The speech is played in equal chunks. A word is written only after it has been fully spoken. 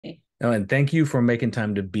No, and thank you for making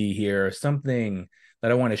time to be here. Something that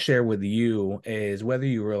I want to share with you is whether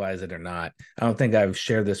you realize it or not. I don't think I've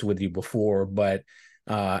shared this with you before, but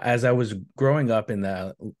as I was growing up in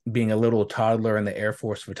the being a little toddler in the Air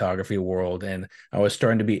Force photography world, and I was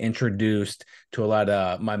starting to be introduced to a lot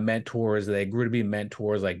of my mentors. They grew to be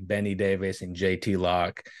mentors like Benny Davis and JT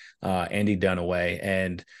Locke, Andy Dunaway,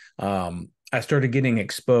 and I started getting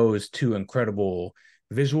exposed to incredible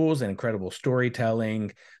visuals and incredible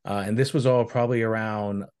storytelling. And this was all probably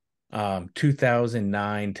around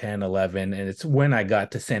 2009, 10, 11. And it's when I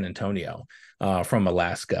got to San Antonio from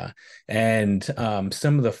Alaska. And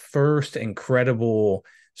some of the first incredible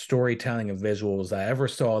storytelling and visuals I ever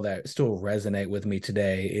saw that still resonate with me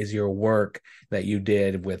today is your work that you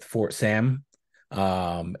did with Fort Sam.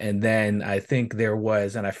 And then I think there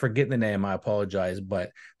was, and I forget the name, I apologize,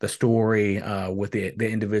 but the story with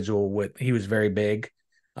the individual with he was very big,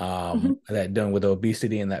 Mhm. that done with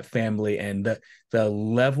obesity and that family, and the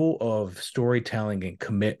level of storytelling and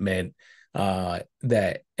commitment,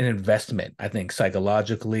 that an investment, I think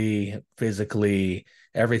psychologically, physically,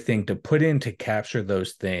 everything to put in to capture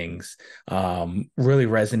those things really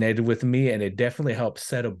resonated with me, and it definitely helped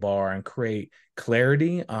set a bar and create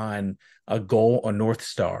clarity on a goal, a North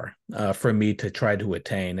Star, for me to try to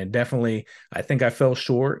attain. And definitely, I think I fell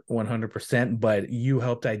short 100%, but you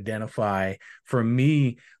helped identify for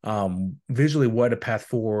me, visually what a path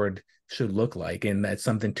forward should look like. And that's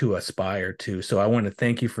something to aspire to. So I want to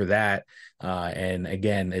thank you for that. And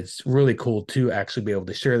again, it's really cool to actually be able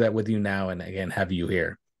to share that with you now and again, have you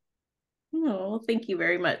here. Oh, thank you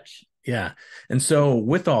very much. Yeah. And so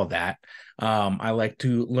with all that, I like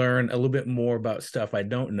to learn a little bit more about stuff I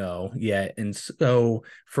don't know yet. And so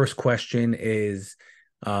first question is,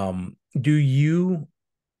 do you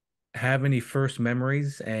have any first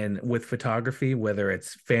memories and with photography, whether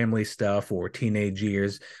it's family stuff or teenage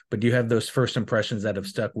years, but do you have those first impressions that have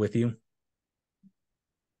stuck with you?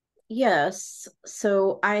 Yes.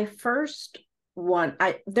 So I first one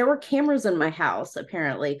I there were cameras in my house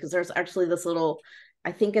apparently because there's actually this little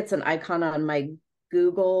I think it's an icon on my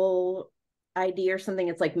Google ID or something.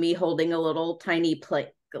 It's like me holding a little tiny play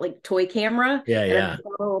like toy camera Yeah, and it's yeah. a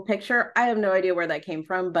little picture. I have no idea where that came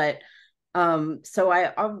from, but so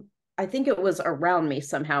I think it was around me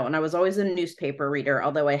somehow and I was always a newspaper reader,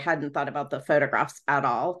 although I hadn't thought about the photographs at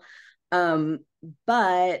all. Um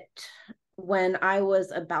but when I was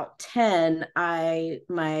about 10, I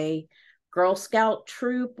my Girl Scout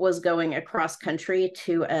troop was going across country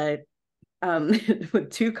to a with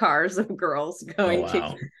two cars of girls Oh, going to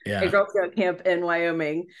wow. a Yeah. Girl Scout camp in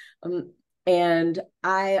Wyoming. And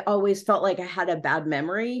I always felt like I had a bad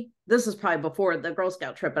memory. This is probably before the Girl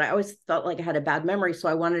Scout trip, but I always felt like I had a bad memory. So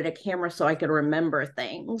I wanted a camera so I could remember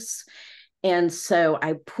things. And so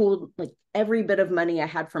I pulled like every bit of money I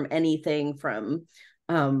had from anything from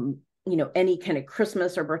any kind of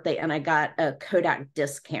Christmas or birthday, and I got a Kodak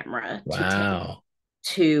disc camera to take Wow.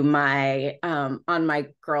 to my on my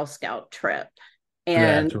Girl Scout trip.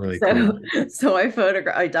 And That's really so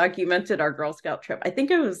cool. I documented our Girl Scout trip. I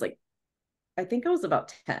think I was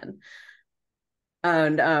about 10.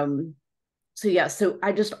 And so yeah, so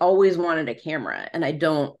I just always wanted a camera and I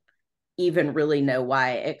don't even really know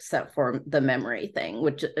why except for the memory thing,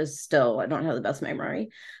 which is still I don't have the best memory.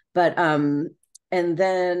 But and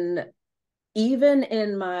then even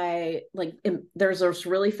in my there's this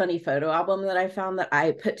really funny photo album that I found that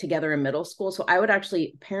I put together in middle school. So I would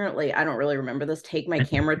actually apparently I don't really remember this take my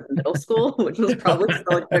camera to middle school, which was probably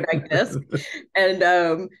still a Kodak disc,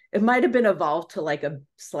 and it might have been evolved to like a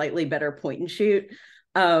slightly better point and shoot.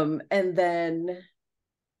 And then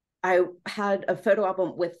I had a photo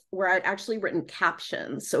album with where I'd actually written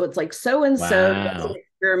captions. So it's like so and so does an Wow.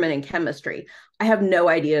 experiment in chemistry. I have no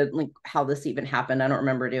idea like how this even happened. I don't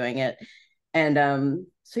remember doing it. And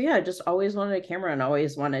so yeah, I just always wanted a camera and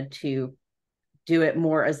always wanted to do it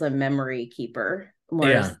more as a memory keeper, more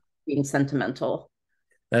Yeah. as being sentimental.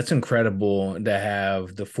 That's incredible to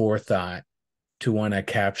have the forethought to want to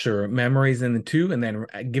capture memories in the two and then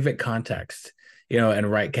give it context,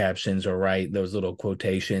 and write captions or write those little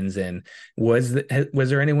quotations. And was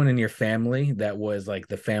there anyone in your family that was like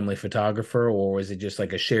the family photographer, or was it just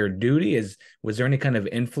like a shared duty? Was there any kind of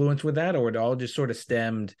influence with that, or it all just sort of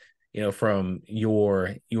stemmed, from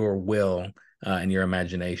your will, and your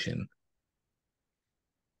imagination?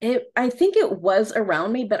 I think it was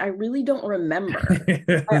around me, but I really don't remember.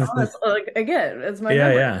 I honestly, like, again, it's my Yeah,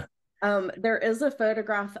 memory. yeah. There is a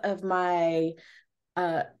photograph of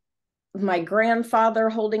uh, my grandfather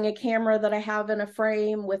holding a camera that I have in a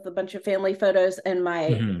frame with a bunch of family photos, and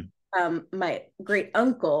Mhm. my great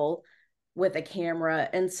uncle with a camera.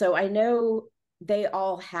 And so I know they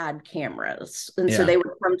all had cameras. And so Yeah. they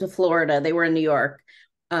would come to Florida. They were in New York,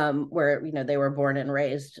 where, they were born and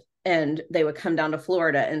raised. And they would come down to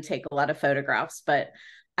Florida and take a lot of photographs. But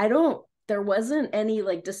there wasn't any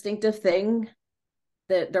like distinctive thing,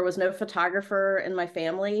 that there was no photographer in my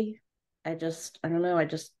family. I don't know. I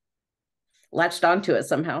just latched onto it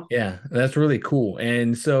somehow. Yeah, that's really cool.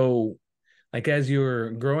 And so, like, as you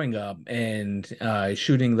were growing up and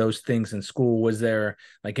shooting those things in school, was there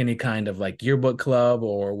like any kind of like yearbook club,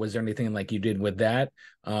 or was there anything like you did with that?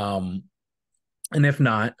 Um, and if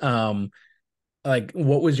not, like,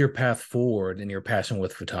 what was your path forward in your passion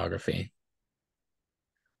with photography?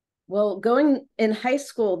 Well, going in high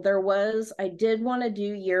school, I did want to do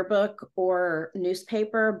yearbook or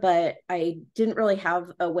newspaper, but I didn't really have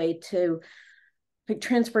a way to like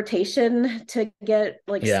transportation to get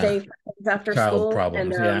like Yeah, stay after child school.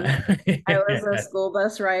 And problems. Yeah. I was a school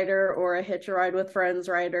bus rider or a hitch a ride with friends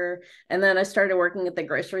rider. And then I started working at the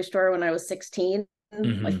grocery store when I was 16,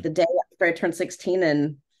 like Hmm. the day after I turned 16.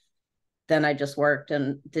 And then I just worked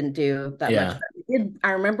and didn't do that much. Yeah.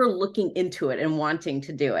 I remember looking into it and wanting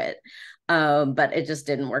to do it, but it just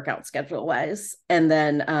didn't work out schedule wise. And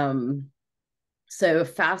then, so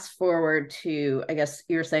fast forward to, I guess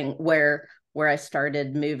you're saying where I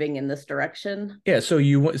started moving in this direction. Yeah, so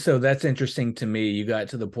that's interesting to me. You got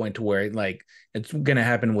to the point to where like it's gonna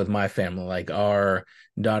happen with my family. Like our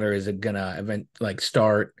daughter is gonna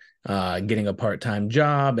start getting a part-time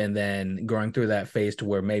job and then going through that phase to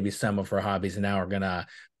where maybe some of her hobbies now are gonna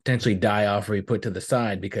potentially die off or be put to the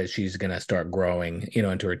side because she's gonna start growing,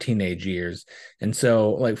 into her teenage years. And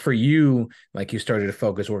so like for you, like you started to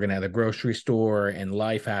focus working at the grocery store and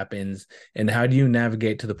life happens. And how do you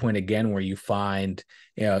navigate to the point again where you find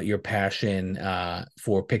your passion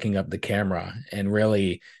for picking up the camera and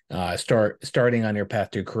really starting on your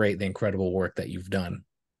path to create the incredible work that you've done?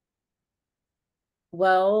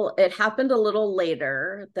 Well, it happened a little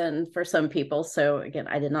later than for some people. So again,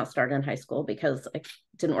 I did not start in high school because it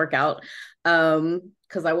didn't work out.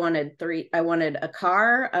 Because I wanted a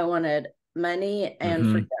car, I wanted money and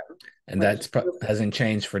Hmm. freedom, And which hasn't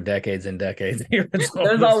changed for decades and decades. It's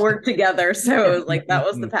those all almost. work together. So it was like that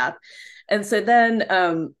was the path. And so then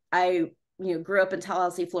I grew up in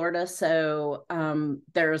Tallahassee, Florida. So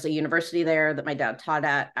there's a university there that my dad taught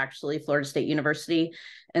at, actually Florida State University.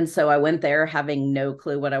 And so I went there having no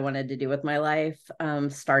clue what I wanted to do with my life.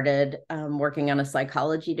 Started working on a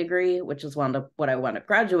psychology degree, which is what I wound up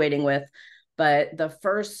graduating with. But the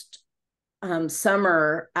first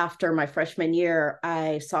summer after my freshman year,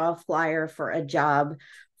 I saw a flyer for a job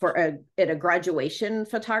at a graduation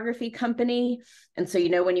photography company. And so,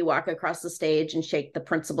 when you walk across the stage and shake the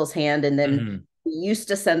principal's hand, and then Mhm. we used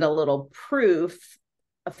to send a little proof,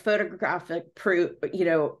 a photographic proof,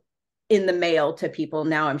 in the mail to people.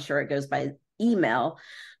 Now I'm sure it goes by email.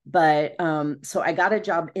 But so I got a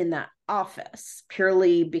job in that office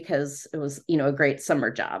purely because it was, a great summer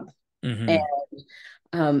job. And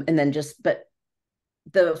Mhm. and then but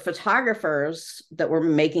the photographers that were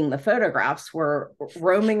making the photographs were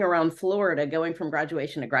roaming around Florida, going from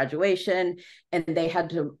graduation to graduation, and they had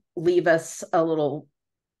to leave us a little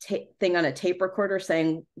thing on a tape recorder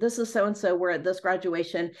saying, "This is so and so, we're at this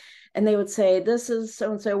graduation," and they would say, "This is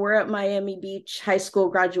so and so, we're at Miami Beach High School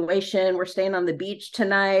graduation, we're staying on the beach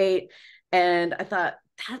tonight." And I thought,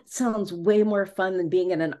 that sounds way more fun than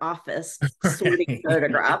being in an office sorting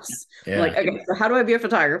photographs. I'm like, Yeah. okay, so how do I be a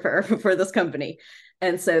photographer for this company?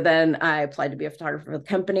 And so then I applied to be a photographer for the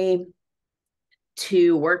company.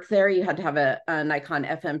 To work there, you had to have a Nikon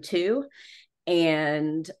FM2.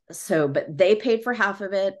 And so, but they paid for half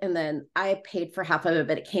of it, and then I paid for half of it,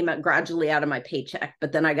 but it came out gradually out of my paycheck.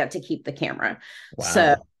 But then I got to keep the camera.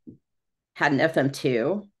 So Wow. had an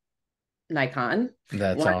FM2 Nikon,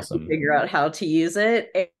 That's wanted to awesome. figure out how to use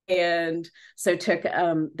it. And so took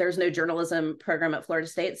there's no journalism program at Florida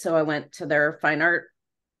State. So I went to their fine art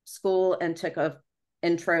school and took a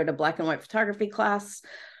intro to black and white photography class.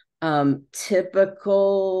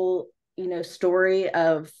 Typical, story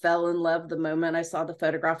of fell in love the moment I saw the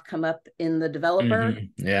photograph come up in the developer,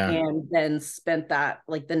 Yeah. and then spent that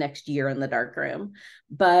like the next year in the darkroom.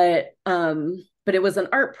 But it was an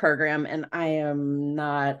art program, and I am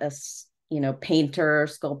not a painter,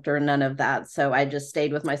 sculptor, none of that. So I just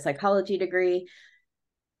stayed with my psychology degree,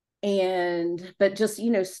 but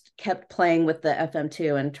just kept playing with the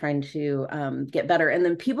FM2 and trying to get better. And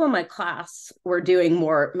then people in my class were doing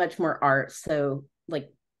much more art. So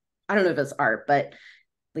like, I don't know if it's art, but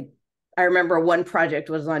like, I remember one project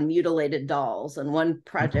was on mutilated dolls, and one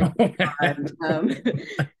project on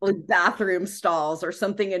like bathroom stalls or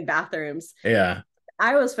something in bathrooms. Yeah.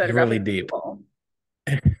 I was It's really photographing deep. people.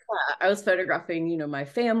 I was photographing, my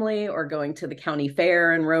family or going to the county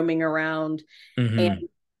fair and roaming around. And Hmm.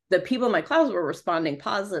 the people in my class were responding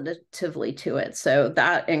positively to it. So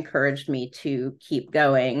that encouraged me to keep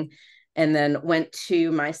going. And then went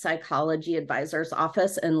to my psychology advisor's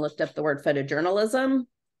office and looked up the word photojournalism.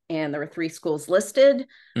 And there were three schools listed.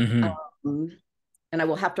 Hmm. Um, and I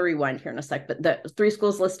will have to rewind here in a sec, but the three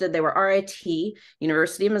schools listed, they were RIT,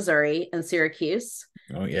 University of Missouri, and Syracuse.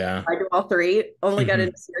 Oh yeah. I do all three, only got Hmm.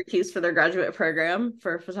 into Syracuse for their graduate program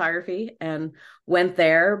for photography and went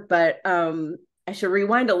there. But I should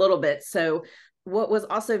rewind a little bit. So what was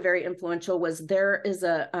also very influential was there is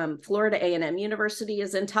a Florida A&M University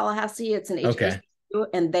is in Tallahassee. It's an Okay. HBCU,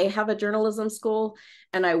 and they have a journalism school.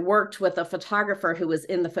 And I worked with a photographer who was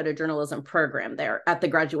in the photojournalism program there at the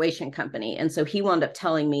graduation company. And so he wound up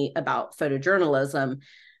telling me about photojournalism.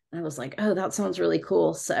 And I was like, oh, that sounds really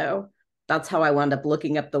cool. So that's how I wound up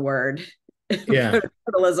looking up the word Yeah.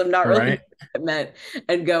 photojournalism, not really Right. knowing what it meant,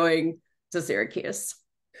 and going to Syracuse.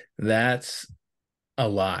 That's a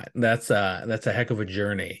lot. That's a heck of a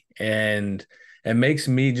journey. And it makes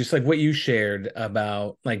me just like what you shared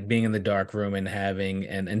about like being in the dark room and having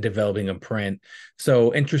and developing a print.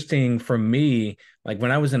 So interesting for me, like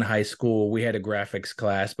when I was in high school, we had a graphics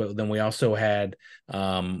class, but then we also had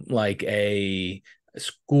like a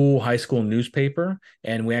high school newspaper,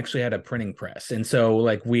 and we actually had a printing press. And so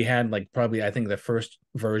like we had like probably I think the first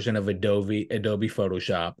version of Adobe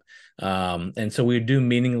Photoshop. And so we would do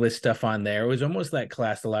meaningless stuff on there. It was almost that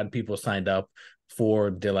class a lot of people signed up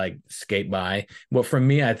for to like skate by. But for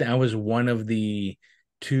me, I think I was one of the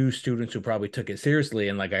two students who probably took it seriously,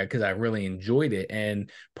 and like I because I really enjoyed it.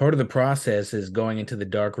 And part of the process is going into the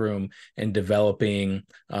dark room and developing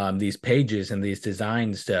these pages and these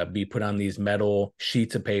designs to be put on these metal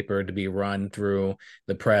sheets of paper to be run through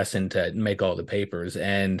the press and to make all the papers.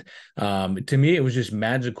 And to me, it was just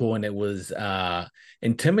magical, and it was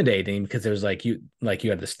intimidating because there was like you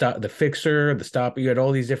had the fixer, the stopper, you had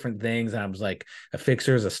all these different things, and I was like, a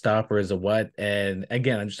fixer is a stopper is a what? And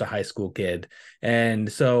again, I'm just a high school kid.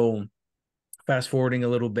 And so fast forwarding a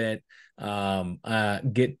little bit,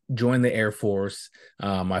 get join the Air Force.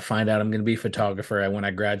 I find out I'm going to be a photographer when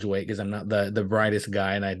I graduate because I'm not the brightest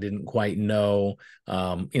guy, and I didn't quite know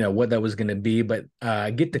what that was going to be. But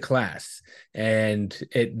get to class, and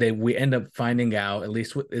we end up finding out, at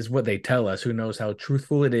least is what they tell us. Who knows how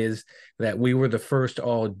truthful it is, that we were the first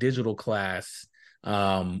all digital class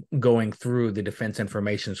going through the Defense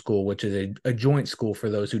Information School, which is a joint school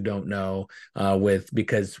for those who don't know,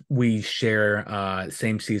 because we share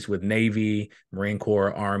same seats with Navy, Marine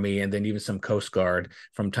Corps, Army, and then even some Coast Guard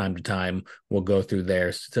from time to time will go through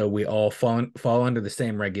there. So we all fall under the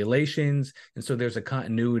same regulations, and so there's a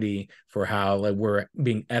continuity for how like we're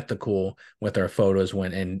being ethical with our photos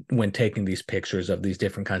when taking these pictures of these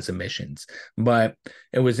different kinds of missions. But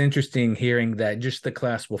it was interesting hearing that just the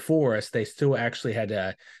class before us, they still actually had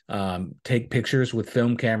to take pictures with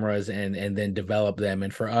film cameras and then develop them.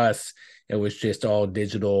 And for us, it was just all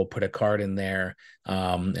digital, put a card in there.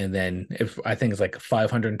 And then if I think it's like a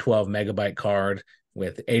 512 megabyte card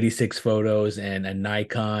with 86 photos and a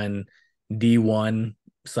Nikon D1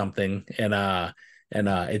 something. And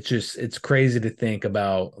it's crazy to think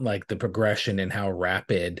about like the progression and how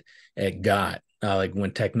rapid it got, like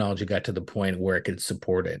when technology got to the point where it could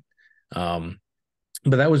support it. Um,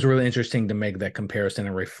 but that was really interesting to make that comparison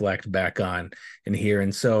and reflect back on and here.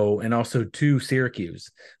 And also to Syracuse.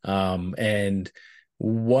 And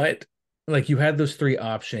what, like you had those three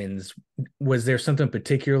options. Was there something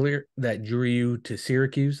particular that drew you to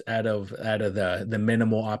Syracuse out of the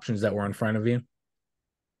minimal options that were in front of you?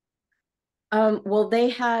 Well, they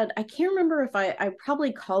had, I can't remember if I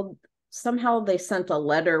probably called, somehow they sent a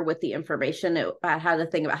letter with the information. I had a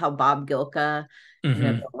thing about how Bob Gilka, Hmm.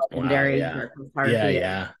 the Wow. legendary Yeah. director of Yeah. photography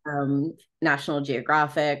at Yeah. National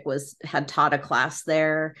Geographic, had taught a class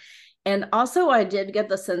there. And also I did get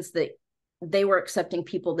the sense that they were accepting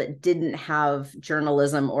people that didn't have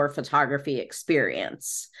journalism or photography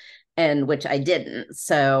experience, and which I didn't.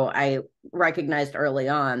 So I recognized early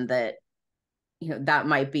on that that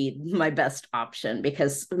might be my best option,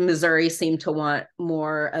 because Missouri seemed to want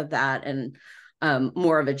more of that, and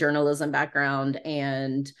more of a journalism background,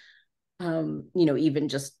 and even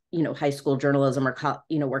just high school journalism, or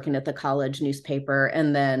working at the college newspaper.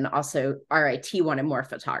 And then also RIT wanted more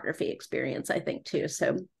photography experience, I think, too.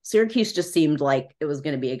 So Syracuse just seemed like it was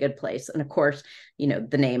going to be a good place. And of course,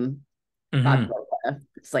 the name Bob Hmm. Gelka,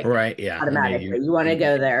 it's like Right. Yeah. I mean, automatically you want to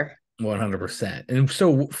go there. 100%. And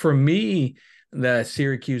so for me, the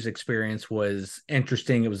Syracuse experience was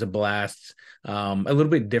interesting. It was a blast. A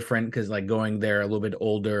little bit different because like going there a little bit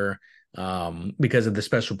older. because of the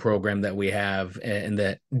special program that we have in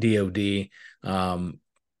the DoD.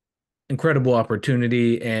 Incredible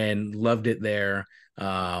opportunity and loved it there.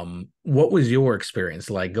 What was your experience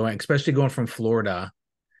like going, especially going from Florida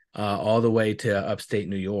all the way to upstate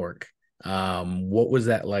New York? What was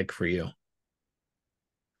that like for you?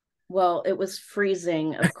 Well, it was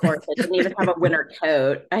freezing, of course. I didn't even have a winter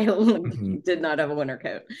coat. I Mhm. did not have a winter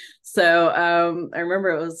coat. So I remember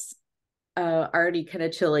it was already kind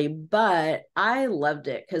of chilly, but I loved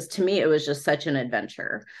it because to me it was just such an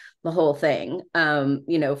adventure, the whole thing. From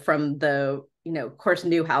of course,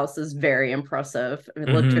 new house is very impressive. It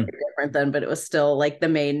looked very Mhm. different then, but it was still like the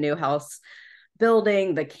main new house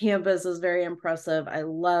building. The campus is very impressive. I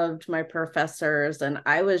loved my professors, and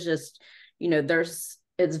I was just, there's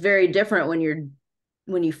it's very different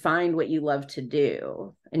when you find what you love to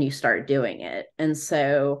do and you start doing it. And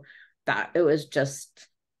so that it was just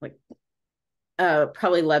like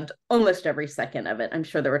probably loved almost every second of it. I'm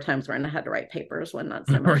sure there were times when I had to write papers when not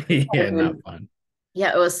so much. Yeah, not fun.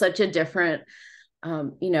 Yeah, it was such a different,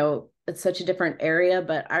 it's such a different area,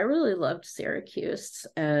 but I really loved Syracuse,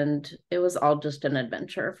 and it was all just an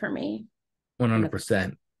adventure for me. And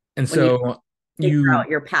 100%. And when you so figure you, out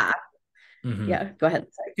your path, mhm. yeah, go ahead.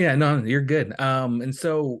 Sorry. Yeah, no, you're good. And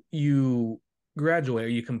so you graduate, or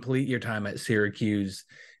you complete your time at Syracuse,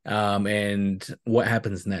 and what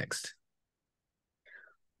happens next?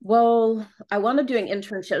 Well, I wanted doing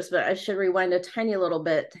internships, but I should rewind a tiny little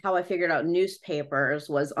bit. How I figured out newspapers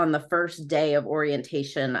was on the first day of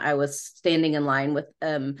orientation. I was standing in line with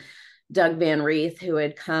Doug Van Reeth, who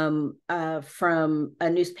had come from a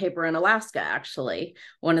newspaper in Alaska. Actually,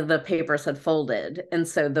 one of the papers had folded, and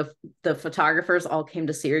so the photographers all came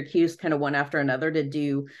to Syracuse, kind of one after another, to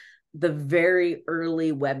do the very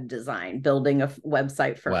early web design, building a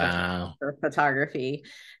website Wow. for photography.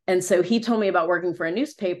 And so he told me about working for a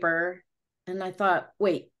newspaper. And I thought,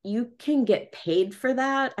 wait, you can get paid for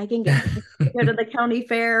that? I can get paid to go to the county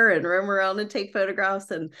fair and roam around and take photographs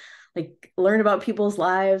and like learn about people's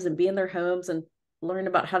lives and be in their homes and learn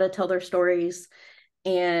about how to tell their stories.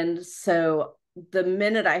 And so the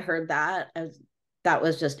minute I heard that, that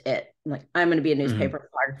was just it. I'm like, I'm going to be a Mhm. newspaper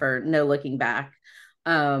photographer, no looking back.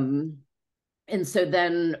 Um, and so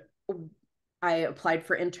then I applied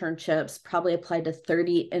for internships, probably applied to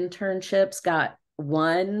 30 internships, got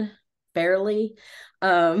one barely.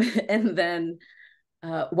 And then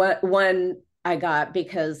what one I got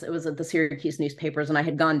because it was at the Syracuse newspapers, and I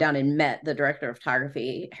had gone down and met the director of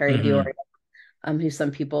photography, Harry Dior, Mhm. who some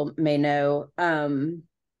people may know. And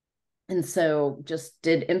so just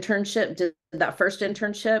did that first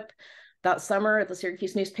internship that summer at the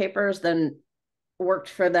Syracuse newspapers, then worked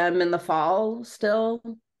for them in the fall still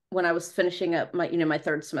when I was finishing up my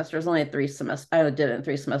third semester. It was only 3 semesters. I did it in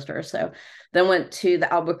 3 semesters. So then went to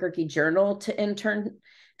the Albuquerque Journal to intern.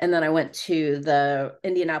 And then I went to the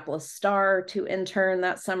Indianapolis Star to intern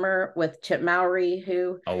that summer with Chip Mowry,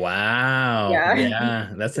 who, Oh, wow. yeah,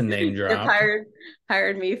 Yeah, that's a name Chip drop.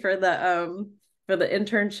 hired me for the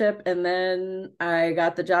internship. And then I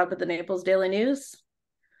got the job at the Naples Daily News,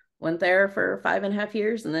 went there for 5.5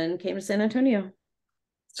 years, and then came to San Antonio.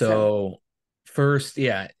 So So first,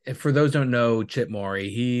 yeah, for those who don't know Chip Morey,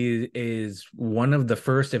 he is one of the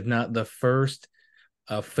first, if not the first,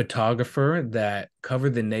 photographer that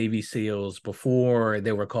covered the Navy SEALs before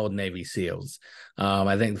they were called Navy SEALs.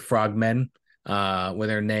 I think the Frogmen were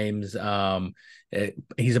their names.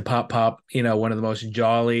 He's a pop, one of the most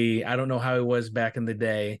jolly. I don't know how he was back in the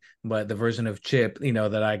day, but the version of Chip,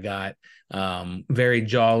 that I got, very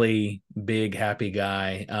jolly, big, happy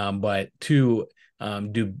guy. But to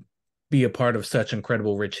do be a part of such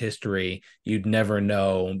incredible, rich history, you'd never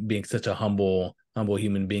know, being such a humble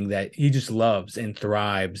human being, that he just loves and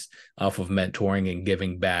thrives off of mentoring and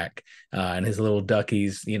giving back. And his little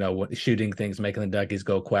duckies, shooting things, making the duckies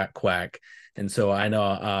go quack quack. And so I know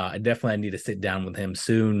I definitely need to sit down with him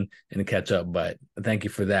soon and catch up. But thank you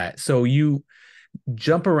for that. So you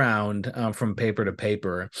jump around from paper to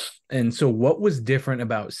paper, and so what was different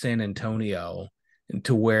about San Antonio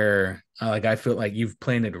to where like I feel like you've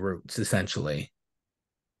planted roots essentially?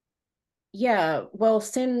 yeah, well,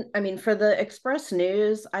 for the Express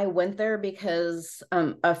News, I went there because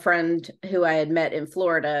a friend who I had met in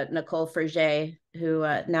Florida, Nicole Frege, who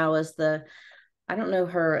now is I don't know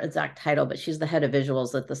her exact title, but she's the head of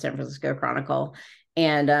visuals at the San Francisco Chronicle.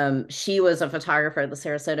 And she was a photographer at the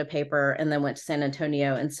Sarasota paper and then went to San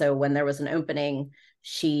Antonio. And so when there was an opening,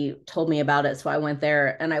 she told me about it. So I went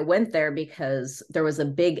there, and I went there because there was a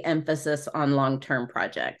big emphasis on long-term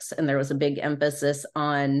projects, and there was a big emphasis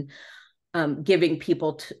on giving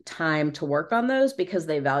people time to work on those because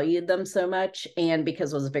they valued them so much. And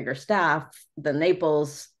because it was a bigger staff than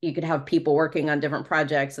Naples, you could have people working on different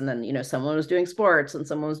projects. And then, someone was doing sports and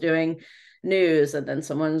someone was doing news and then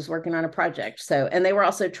someone was working on a project. So, and they were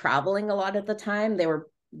also traveling a lot at the time. They were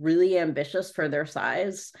really ambitious for their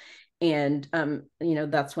size. And,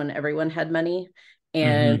 that's when everyone had money.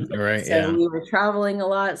 And Right. so Yeah. we were traveling a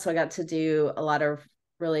lot. So I got to do a lot of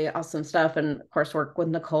really awesome stuff and of course work with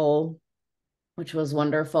Nicole, which was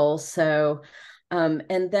wonderful. So,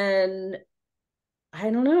 and then I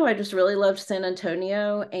don't know, I just really loved San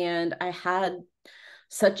Antonio and I had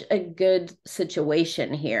such a good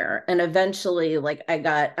situation here. And eventually, like I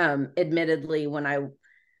got, admittedly, when I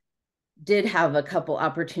did have a couple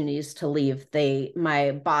opportunities to leave,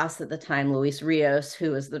 my boss at the time, Luis Rios,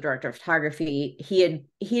 who was the director of photography, he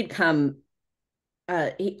had come.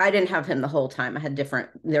 I didn't have him the whole time.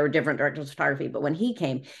 There were different directors of photography, but when he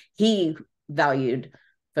came, he valued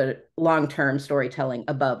the long-term storytelling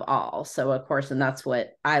above all. So of course, and that's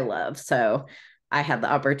what I love. So I had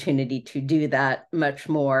the opportunity to do that much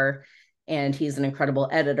more. And he's an incredible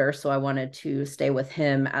editor. So I wanted to stay with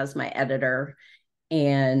him as my editor.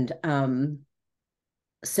 And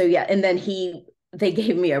so yeah, and then they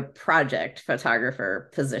gave me a project photographer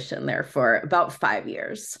position there for about 5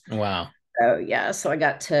 years. Wow. So yeah, so I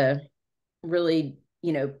got to really,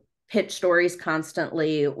 pitch stories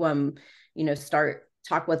constantly, start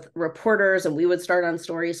talk with reporters and we would start on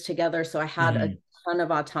stories together. So I had a ton of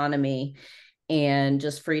autonomy and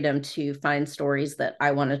just freedom to find stories that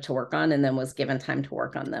I wanted to work on and then was given time to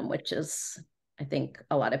work on them, which is, I think,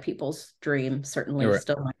 a lot of people's dream, certainly Right.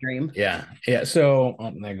 still my dream. Yeah. Yeah. So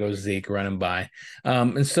there goes Zeke running by.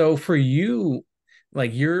 And so for you,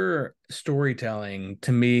 like your storytelling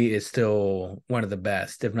to me is still one of the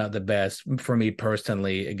best, if not the best for me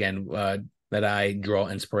personally, again, that I draw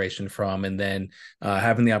inspiration from. And then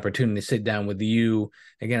having the opportunity to sit down with you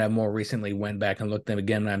again, I more recently went back and looked at them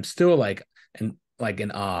again. And I'm still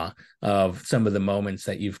in awe of some of the moments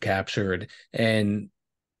that you've captured.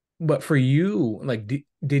 But for you, like,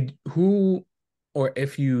 did who, or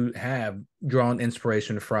if you have drawn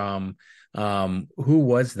inspiration from, who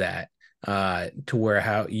was that, to where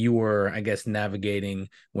how you were, I guess, navigating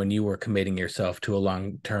when you were committing yourself to a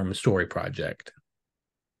long-term story project?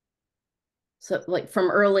 So like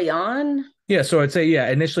from early on, Yeah, so I'd say, yeah,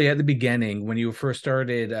 initially at the beginning when you first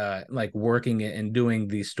started like working and doing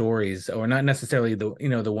these stories, or not necessarily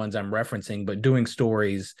the ones I'm referencing, but doing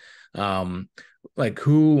stories, like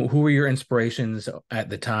who were your inspirations at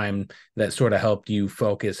the time that sort of helped you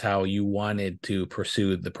focus how you wanted to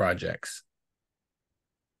pursue the projects?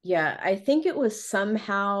 yeah, I think it was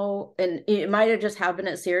somehow, and it might have just happened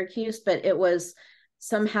at Syracuse, but it was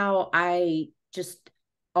somehow I just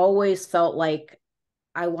always felt like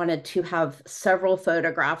I wanted to have several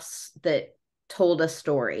photographs that told a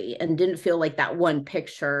story and didn't feel like that one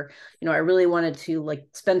picture. I really wanted to like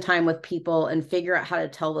spend time with people and figure out how to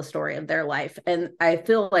tell the story of their life. And I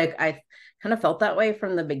feel like I kind of felt that way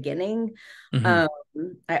from the beginning. Hmm. Um,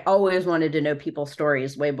 I always wanted to know people's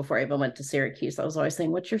stories way before I even went to Syracuse. I was always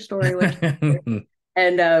saying, "What's your story? What's your story?"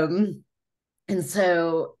 And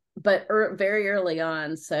so, but very early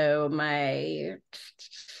on, so my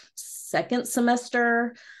second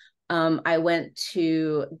semester, I went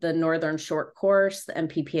to the Northern Short Course, the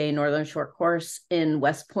MPPA Northern Short Course in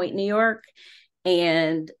West Point, New York.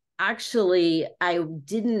 And actually,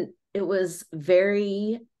 it was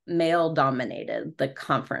very male dominated. The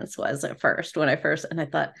conference was at first, and I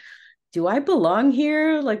thought, do I belong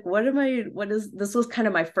here? Like, this was kind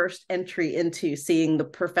of my first entry into seeing the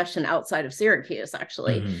profession outside of Syracuse,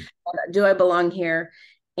 actually. Hmm. Do I belong here?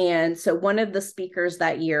 And so one of the speakers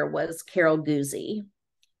that year was Carol Guzzi.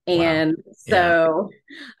 Wow. And Yeah. so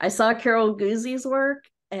I saw Carol Guzzi's work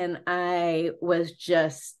and I was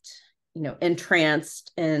just,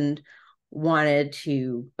 entranced and wanted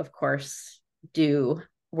to, of course, do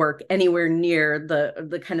work anywhere near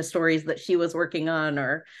the kind of stories that she was working on,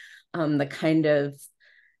 or the kind of,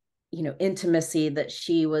 intimacy that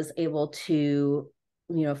she was able to,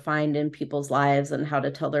 find in people's lives and how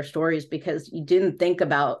to tell their stories, because you didn't think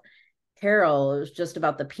about Carol. It was just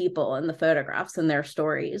about the people and the photographs and their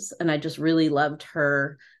stories. And I just really loved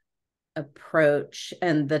her approach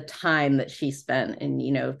and the time that she spent. And,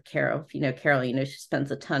 Carol, if you know Carol, she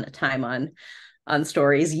spends a ton of time on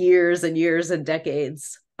stories, years and years and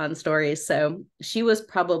decades on stories. So she was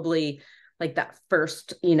probably like that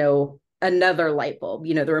first, another light bulb.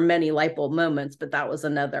 There were many light bulb moments, but that was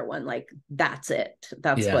another one. Like, that's it.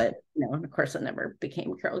 That's Yeah. what, and of course it never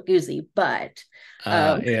became Carol Guzzi, but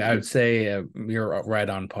Yeah, I would say you're right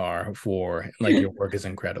on par for, like, your work is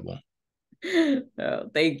incredible. Oh,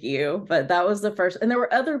 thank you. But that was the first, and there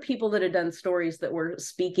were other people that had done stories that were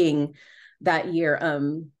speaking that year.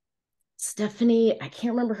 Stephanie, I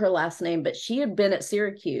can't remember her last name, but she had been at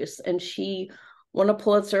Syracuse and she won a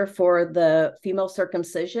Pulitzer for the female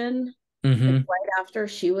circumcision. Like Hmm.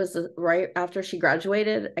 right after she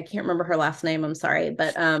graduated. I can't remember her last name, I'm sorry,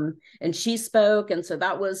 but and she spoke, and so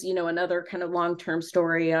that was, another kind of long-term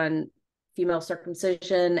story on female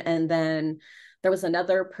circumcision. And then there was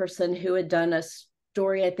another person who had done a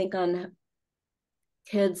story, I think, on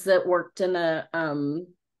kids that worked in a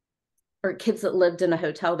or kids that lived in a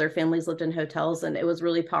hotel. Their families lived in hotels, and it was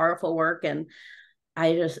really powerful work. And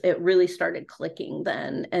it really started clicking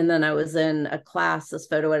then. And then I was in a class, this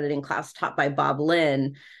photo editing class taught by Bob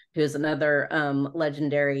Lynn, who's another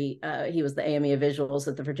legendary, he was the AME of visuals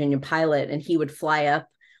at the Virginia Pilot, and he would fly up.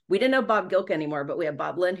 We didn't know Bob Gilk anymore, but we had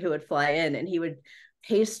Bob Lynn who would fly in, and he would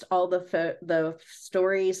paste all the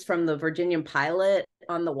stories from the Virginia Pilot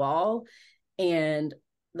on the wall. And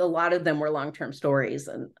a lot of them were long-term stories.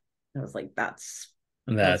 And I was like, that's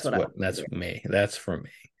what I want to That's do. me. That's for me.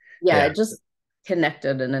 Yeah, Yeah, it just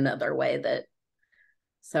connected in another way that,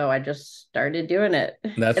 so I just started doing it.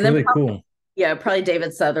 that's And then really cool. probably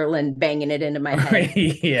David Sutherland banging it into my head. Yeah.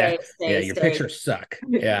 Stay, Yeah, stay, your stay. pictures suck.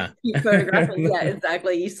 Yeah. Keep photographing. Yeah,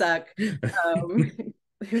 exactly. You suck. Um,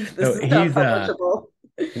 this No, is not he's publishable.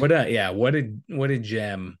 what a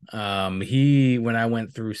gem. He when I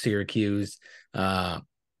went through Syracuse, uh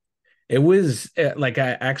it was like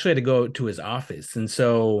I actually had to go to his office. And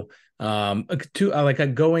so to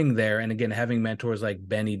like going there and again having mentors like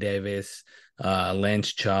Benny Davis,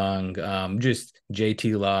 Lance Chung, just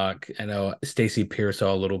JT Locke, I know Stacy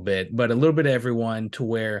Pearsall a little bit, but a little bit of everyone to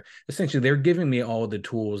where essentially they're giving me all the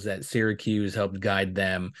tools that Syracuse helped guide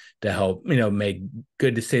them to help, make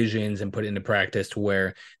good decisions and put it into practice to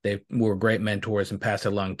where they were great mentors and passed it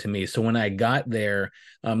along to me. So when I got there,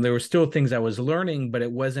 there were still things I was learning, but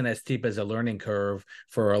it wasn't as steep as a learning curve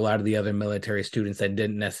for a lot of the other military students that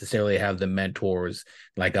didn't necessarily have the mentors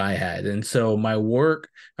like I had. And so my work,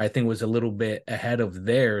 I think, was a little bit ahead of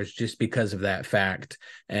theirs just because of that fact.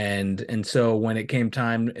 And so when it came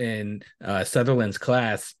time in Sutherland's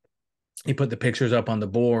class, he put the pictures up on the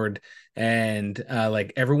board, and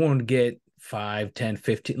like everyone would get 5, 10,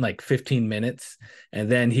 15, like 15 minutes, and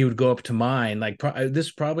then he would go up to mine like this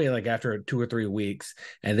is probably like after 2 or 3 weeks,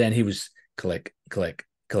 and then he was click click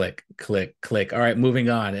click click click, all right, moving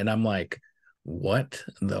on. And I'm like, what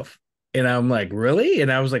the and I'm like, really?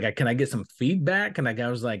 And I was like, can I get some feedback? And I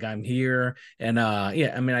was like, I'm here. And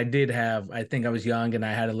yeah, I mean, I think I was young and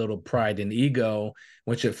I had a little pride and ego,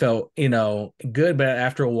 which it felt, good. But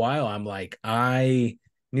after a while, I'm like, I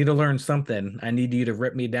need to learn something. I need you to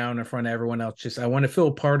rip me down in front of everyone else. Just I want to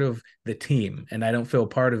feel part of the team, and I don't feel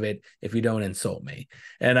part of it if you don't insult me.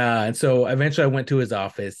 And so eventually I went to his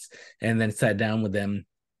office and then sat down with them.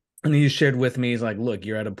 And he shared with me, he's like, look,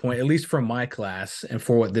 you're at a point, at least for my class and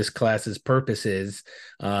for what this class's purpose is,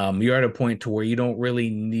 you're at a point to where you don't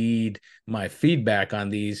really need my feedback on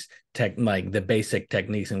these like the basic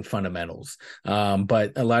techniques and fundamentals.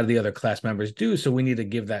 But a lot of the other class members do. So we need to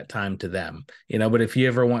give that time to them, but if you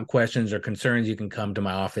ever want questions or concerns, you can come to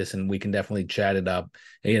my office and we can definitely chat it up,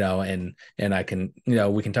 and I can,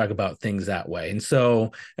 we can talk about things that way. And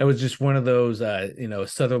so it was just one of those,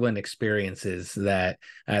 Sutherland experiences that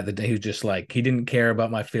he was just like, he didn't care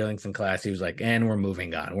about my feelings in class. He was like, and we're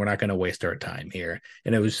moving on. We're not going to waste our time here.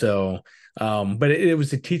 And it was so, but it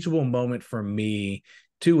was a teachable moment for me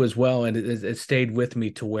too, as well. And it stayed with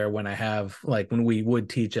me to where when I have, like when we would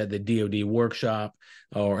teach at the DoD workshop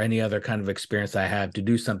or any other kind of experience I have to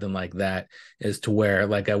do something like that, is to where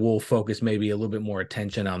like I will focus maybe a little bit more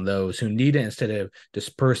attention on those who need it instead of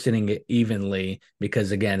dispersing it evenly,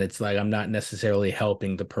 because again, it's like I'm not necessarily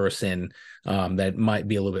helping the person that might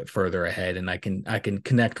be a little bit further ahead, and I can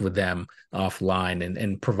connect with them offline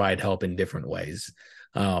and provide help in different ways.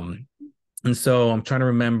 And so I'm trying to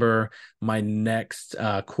remember my next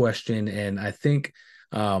question, and I think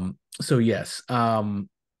so. Yes.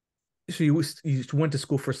 So you went to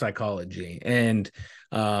school for psychology,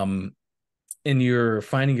 um, and you're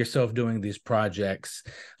finding yourself doing these projects.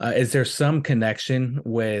 Is there some connection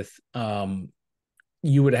with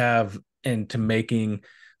you would have into making,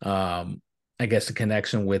 I guess, a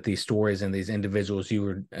connection with these stories and these individuals you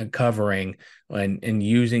were covering, and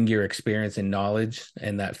using your experience and knowledge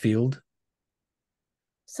in that field?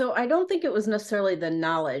 So I don't think it was necessarily the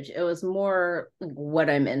knowledge. It was more what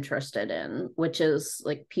I'm interested in, which is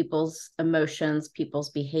like people's emotions,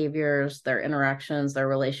 people's behaviors, their interactions, their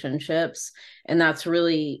relationships. And that's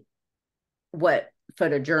really what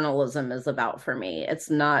photojournalism is about for me. It's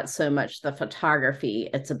not so much the photography,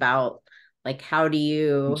 it's about Like, how do I'm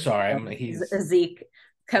you, sorry. Zeke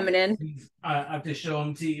coming in? I have to show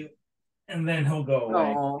him to you, and then he'll go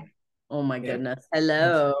away. Oh, oh my Yeah. goodness. That's,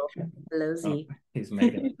 Hello. Hello, oh, Zeke. he's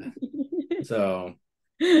making it. So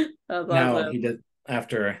That's now awesome. he does.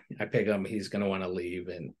 After I pick him, he's gonna want to leave,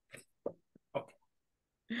 and okay,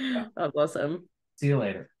 yeah. That's awesome. See you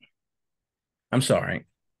later. I'm sorry.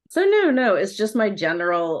 So no, it's just my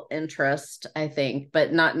general interest, I think,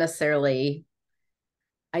 but not necessarily,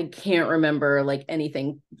 I can't remember like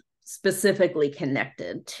anything specifically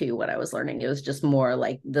connected to what I was learning. It was just more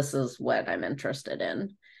like, this is what I'm interested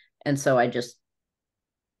in. And so I just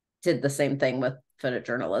did the same thing with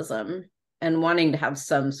photojournalism and wanting to have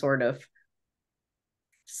some sort of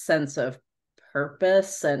sense of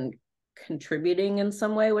purpose and contributing in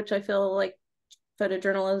some way, which I feel like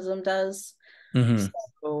photojournalism does. Mm-hmm.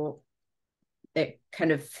 So it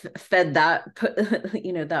kind of fed that,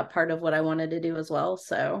 that part of what I wanted to do as well.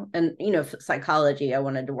 So, and, psychology, I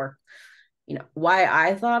wanted to work, why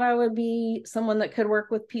I thought I would be someone that could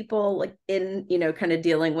work with people like in, kind of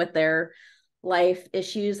dealing with their life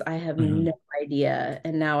issues. I have Mm-hmm. no idea.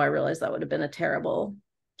 And now I realize that would have been a terrible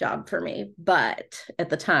job for me. But at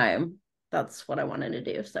the time, that's what I wanted to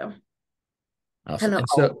do. So kind Awesome. of And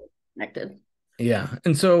so, all connected. yeah.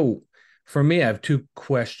 And so for me, I have two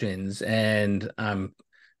questions, and I'm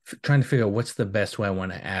trying to figure out what's the best way I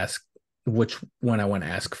want to ask, which one I want to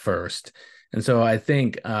ask first. And so I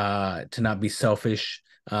think to not be selfish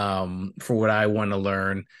for what I want to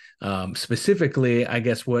learn, specifically, I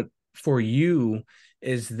guess what for you,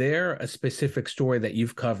 is there a specific story that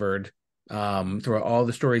you've covered throughout all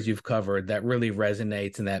the stories you've covered that really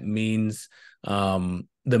resonates and that means the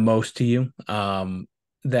most to you?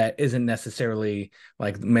 That isn't necessarily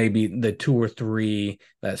like maybe the two or three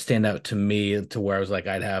that stand out to me to where I was like,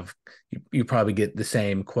 you probably get the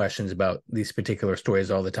same questions about these particular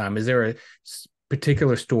stories all the time. Is there a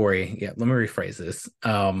particular story? Yeah, let me rephrase this.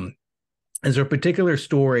 Is there a particular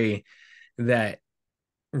story that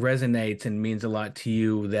resonates and means a lot to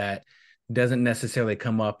you that doesn't necessarily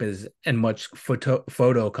come up as in much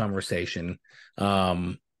photo conversation?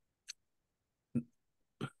 Um,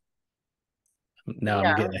 Now I'm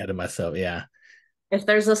Yeah. getting ahead of myself. Yeah. If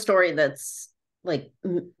there's a story that's like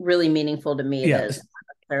really meaningful to me, Yeah. that is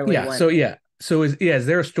necessarily Yeah. one. So yeah. So is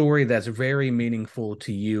there a story that's very meaningful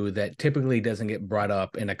to you that typically doesn't get brought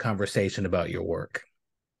up in a conversation about your work?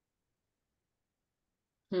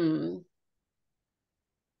 Hmm.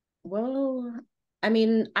 Well, I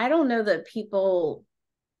mean, I don't know that people,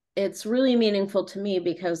 it's really meaningful to me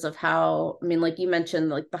because of how, I mean, like you mentioned,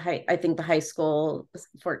 like I think the high school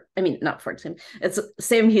I mean, not Fort Sam, it's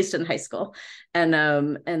Sam Houston High School. And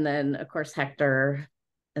then of course Hector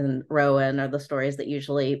and Rowan are the stories that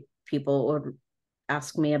usually people would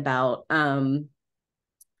ask me about. Trying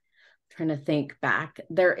to think back.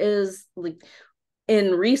 There is like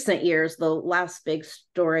in recent years, the last big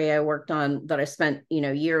story I worked on that I spent,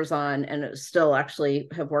 years on and still actually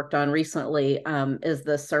have worked on recently is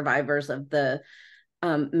the survivors of the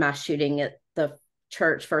mass shooting at the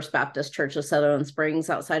church, First Baptist Church of Sutherland Springs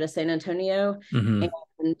outside of San Antonio. Mm-hmm.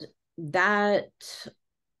 And that,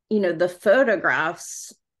 the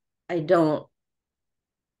photographs, I don't,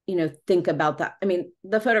 think about that. I mean,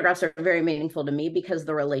 the photographs are very meaningful to me because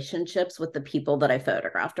the relationships with the people that I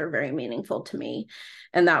photographed are very meaningful to me.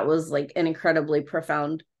 And that was like an incredibly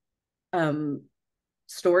profound um,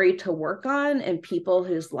 story to work on, and people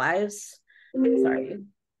whose lives, sorry, I'm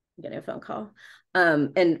getting a phone call.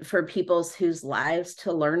 And for people's whose lives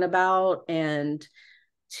to learn about and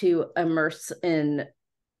to immerse in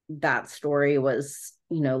that story was,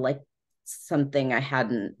 like something I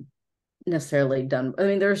hadn't necessarily done. I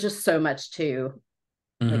mean, there's just so much to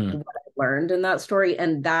like Mm-hmm. what I learned in that story.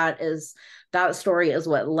 And that story is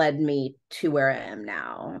what led me to where I am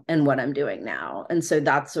now and what I'm doing now. And so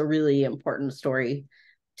that's a really important story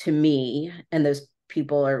to me. And those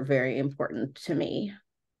people are very important to me.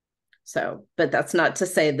 So, but that's not to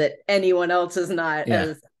say that anyone else is not Yeah.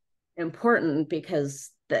 as important,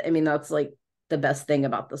 because I mean, that's like the best thing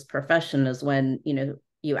about this profession is when,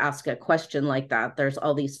 you ask a question like that, there's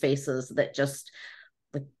all these faces that just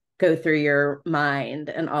like go through your mind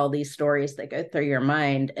and all these stories that go through your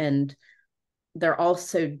mind, and they're all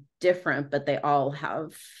so different, but they all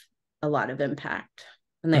have a lot of impact,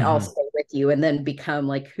 and they all Mm-hmm. stay with you and then become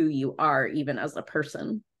like who you are even as a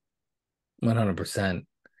person. 100%.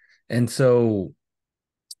 And so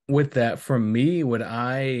with that, for me,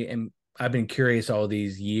 I've been curious all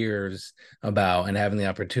these years about and having the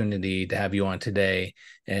opportunity to have you on today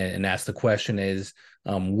and ask the question is,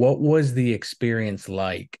 what was the experience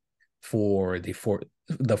like for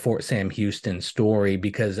the Fort Sam Houston story,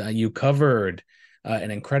 because you covered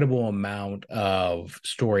an incredible amount of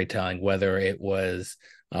storytelling, whether it was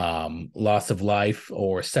loss of life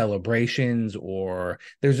or celebrations, or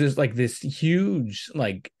there's just like this huge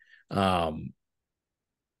um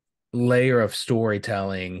layer of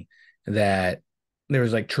storytelling that there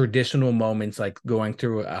was like traditional moments, like going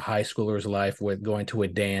through a high schooler's life with going to a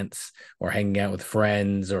dance or hanging out with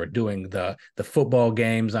friends or doing the football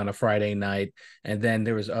games on a Friday night. And then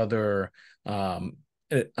there was other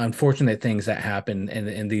unfortunate things that happen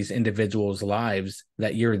in these individuals' lives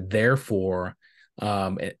that you're there for.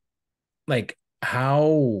 Like,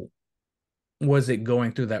 how was it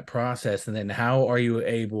going through that process, and then how are you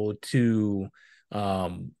able to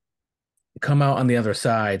um come out on the other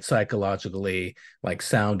side psychologically, like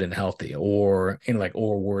sound and healthy, or in like,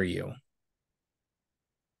 or were you?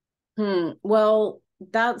 Well,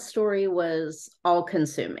 that story was all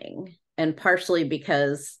consuming, and partially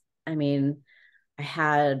because, I mean, I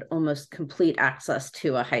had almost complete access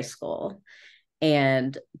to a high school,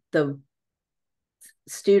 and the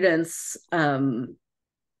students,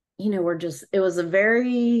 were just, it was a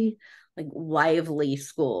very like lively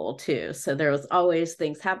school too. So there was always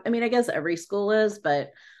things happen. I mean, I guess every school is,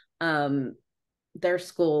 but um, their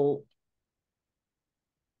school,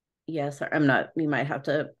 yes, I'm not, you might have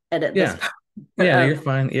to edit this Yeah. part. Yeah, no, Um, you're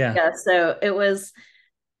fine. Yeah. yeah, so it was,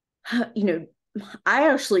 you know, I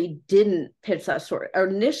actually didn't pitch that story. Or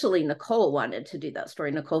initially, Nicole wanted to do that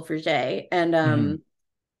story, Nicole Forget, Hmm.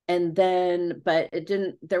 and then, but it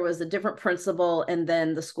didn't. There was a different principal, and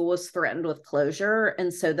then the school was threatened with closure,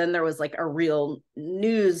 and so then there was like a real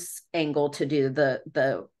news angle to do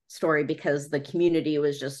the story, because the community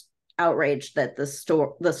was just outraged that the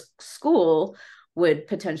school would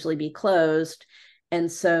potentially be closed,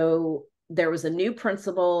 and so there was a new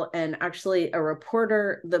principal, and actually a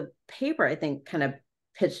reporter, the paper, I think, kind of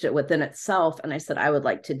pitched it within itself. And I said, I would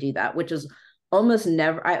like to do that, which is I almost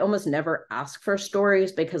never ask for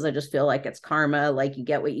stories, because I just feel like it's karma. Like, you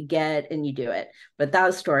get what you get and you do it. But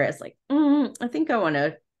that story, I was like, I think I want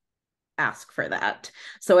to ask for that.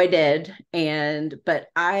 So I did. But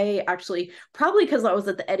I actually, probably because I was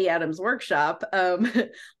at the Eddie Adams workshop,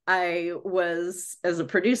 I was, as a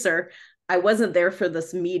producer, I wasn't there for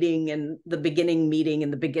this meeting, and the beginning meeting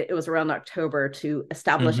in the begin. It was around October, to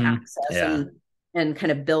establish Hmm. access Yeah. and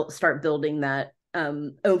kind of start building that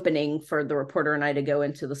opening for the reporter and I to go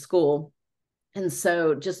into the school. And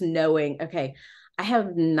so just knowing, okay, I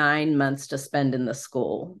have 9 months to spend in the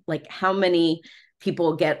school. Like, how many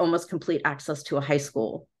people get almost complete access to a high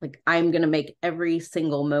school? Like, I'm going to make every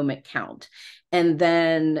single moment count. And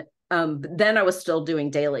then I was still doing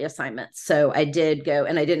daily assignments. So I did go,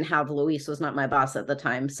 and I didn't have, Luis was not my boss at the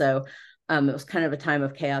time. So it was kind of a time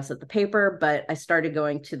of chaos at the paper, but I started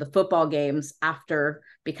going to the football games after,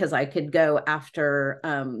 because I could go after.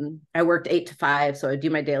 I worked 8 to 5, so I'd do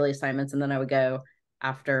my daily assignments, and then I would go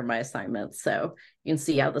after my assignments. So you can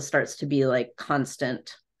see how this starts to be like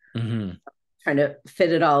constant, Hmm. trying to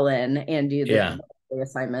fit it all in and do Yeah. the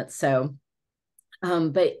assignments. So,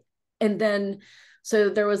 but and then so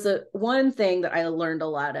there was a one thing that I learned a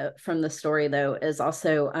lot of from the story, though, is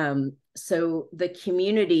also so the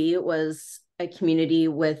community was a community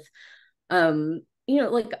with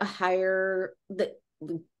like a higher that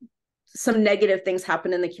some negative things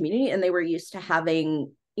happen in the community, and they were used to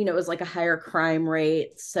having, it was like a higher crime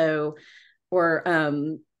rate. So, or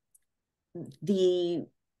the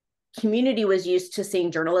community was used to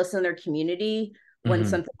seeing journalists in their community when Hmm.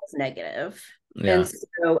 something was negative. And Yeah.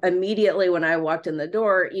 so immediately when I walked in the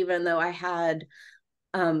door, even though I had,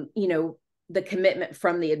 um, you know, the commitment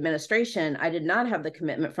from the administration, I did not have the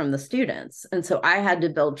commitment from the students. And so I had to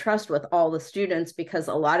build trust with all the students, because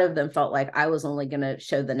a lot of them felt like I was only going to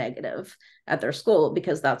show the negative at their school,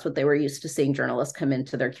 because that's what they were used to seeing journalists come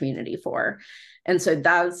into their community for. And so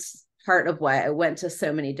that's part of why I went to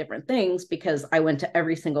so many different things, because I went to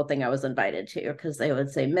every single thing I was invited to, because they would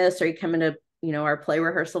say, Miss, are you coming to, our play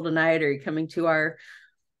rehearsal tonight? Are you coming to our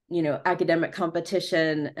academic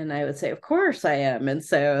competition? And I would say, of course I am. And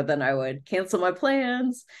so then I would cancel my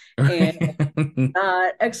plans and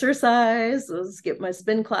not exercise, skip my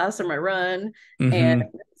spin class or my run. And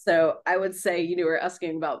Hmm. so I would say, we're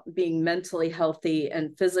asking about being mentally healthy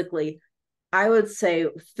and physically. I would say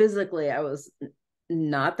physically, I was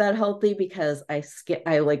not that healthy, because I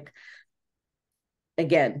like,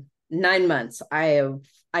 again, 9 months.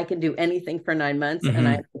 I can do anything for 9 months, and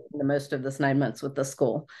I Hmm. the most of this 9 months with the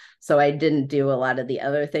school. So I didn't do a lot of the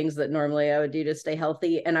other things that normally I would do to stay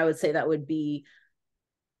healthy. And I would say that would be,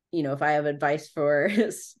 if I have advice for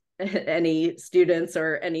any students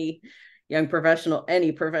or any, young professional,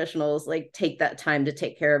 any professionals, like take that time to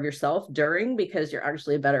take care of yourself during, because you're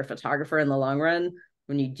actually a better photographer in the long run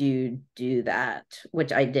when you do that,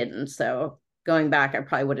 which I didn't. So going back, I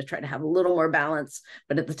probably would have tried to have a little more balance,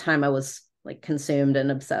 but at the time I was like consumed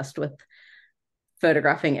and obsessed with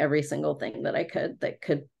photographing every single thing that I could that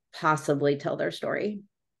could possibly tell their story.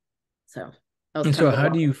 So that was And kind so of a how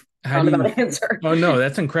do long you roundabout answer. oh no,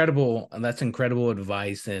 that's incredible. That's incredible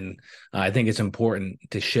advice. And I think it's important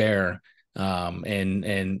to share.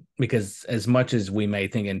 And because as much as we may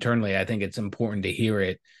think internally, I think it's important to hear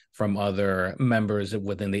it from other members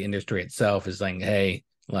within the industry itself is like, hey,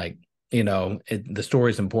 like, the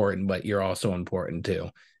story is important, but you're also important too.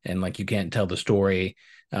 And like, you can't tell the story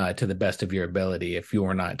to the best of your ability if you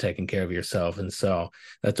are not taking care of yourself. And so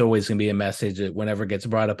that's always going to be a message that whenever it gets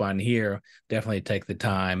brought up on here, definitely take the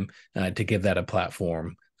time to give that a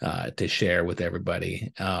platform to share with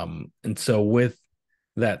everybody. And so with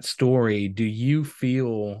that story, do you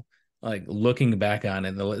feel like looking back on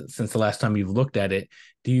it since the last time you've looked at it,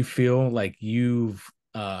 do you feel like you've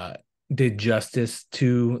did justice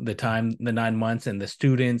to the 9 months and the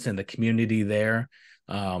students and the community there?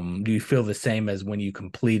 Do you feel the same as when you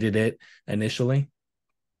completed it initially?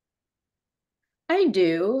 I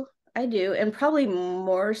do. I do. And probably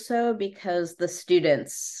more so because the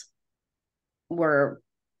students were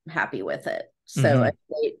happy with it. So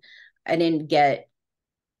Mm-hmm. I didn't get,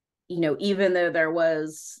 even though there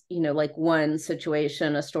was, like one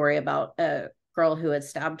situation, a story about a girl who had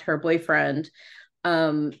stabbed her boyfriend.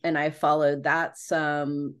 And I followed that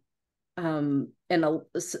some,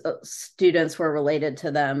 students were related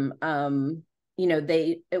to them.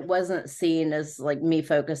 It wasn't seen as like me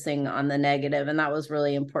focusing on the negative, and that was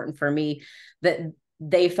really important for me, that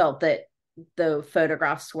they felt that the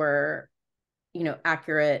photographs were,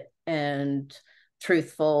 accurate and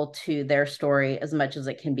truthful to their story as much as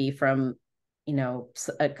it can be from,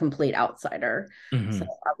 a complete outsider. So Mm-hmm.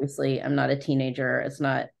 obviously I'm not a teenager, it's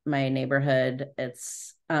not my neighborhood,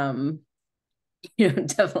 it's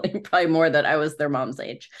definitely probably more that I was their mom's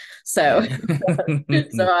age. So,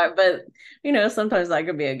 Yeah. but sometimes that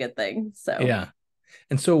could be a good thing. So, Yeah.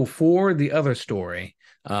 And so for the other story,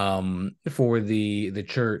 for the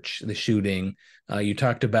church, the shooting, you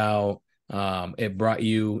talked about it brought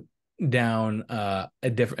you down a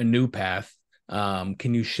new path.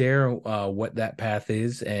 Can you share what that path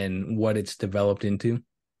is and what it's developed into?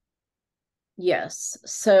 yes.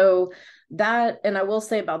 So that, and I will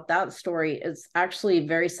say about that story, is actually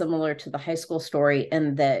very similar to the high school story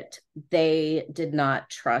in that they did not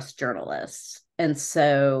trust journalists. And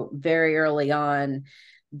so very early on,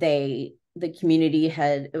 the community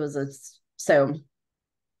had, it was a, so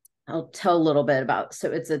I'll tell a little bit about,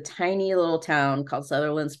 so it's a tiny little town called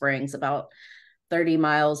Sutherland Springs, about 30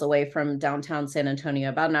 miles away from downtown San Antonio,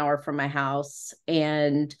 about an hour from my house.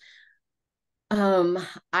 And um,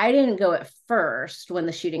 I didn't go at first when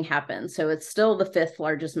the shooting happened. So it's still the fifth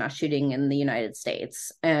largest mass shooting in the United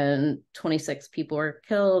States, and 26 people were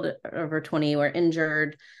killed, over 20 were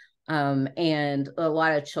injured, and a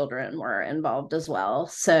lot of children were involved as well.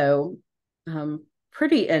 So,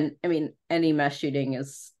 pretty, and I mean, any mass shooting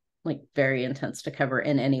is like very intense to cover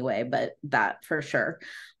in any way, but that for sure.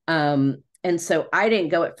 And so I didn't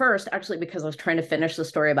go at first, actually, because I was trying to finish the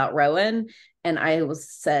story about Rowan, and I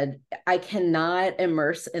was said, I cannot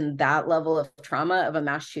immerse in that level of trauma of a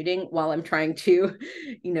mass shooting while I'm trying to,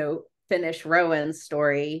 finish Rowan's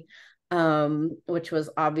story, which was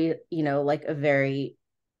obvious, like a very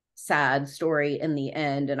sad story in the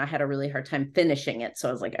end. And I had a really hard time finishing it. So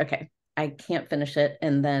I was like, okay, I can't finish it.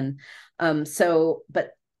 And then,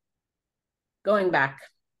 but going back,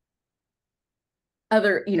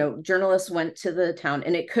 other journalists went to the town,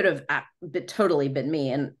 and it could have totally been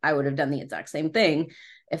me, and I would have done the exact same thing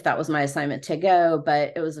if that was my assignment to go.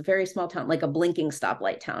 But it was a very small town, like a blinking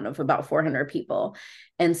stoplight town of about 400 people.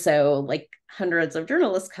 And so like hundreds of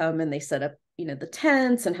journalists come, and they set up the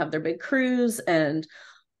tents and have their big crews,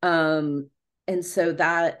 um and so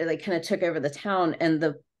that they kind of took over the town, and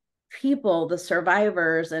the people, the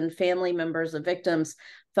survivors and family members of victims,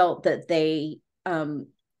 felt that they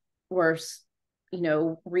were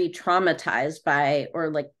re-traumatized by, or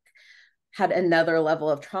like had another level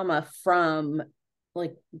of trauma from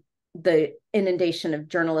like the inundation of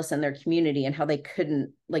journalists in their community, and how they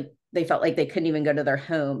couldn't, like, they felt like they couldn't even go to their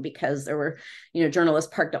home because there were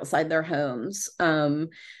journalists parked outside their homes.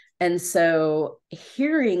 And so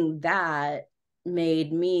hearing that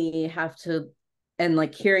made me have to, and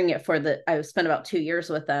like hearing it I spent about 2 years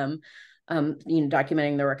with them,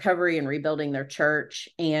 documenting their recovery and rebuilding their church.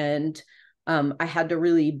 And I had to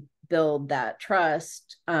really build that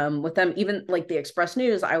trust with them. Even like the Express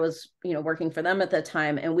News, I was, working for them at the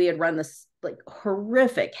time, and we had run this like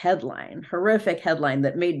horrific headline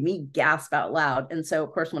that made me gasp out loud. And so,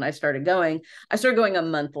 of course, when I started going a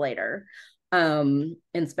month later, and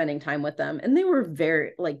spending time with them, and they were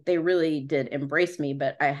very, like, they really did embrace me,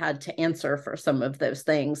 but I had to answer for some of those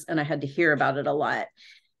things, and I had to hear about it a lot.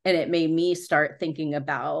 And it made me start thinking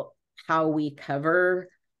about how we cover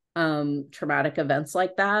traumatic events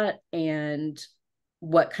like that, and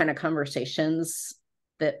what kind of conversations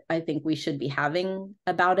that I think we should be having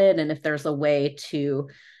about it. And if there's a way to,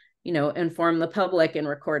 inform the public and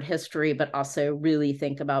record history, but also really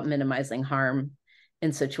think about minimizing harm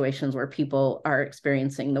in situations where people are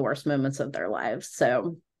experiencing the worst moments of their lives.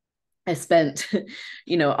 So I spent,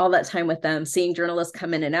 all that time with them, seeing journalists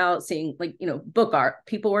come in and out, seeing, like, book art,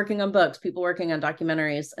 people working on books, people working on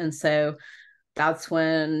documentaries. And so that's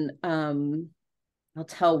when I'll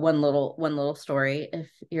tell one little story if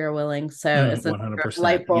you're willing. So it's a 100%.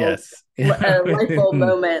 light bulb, Yes. a light bulb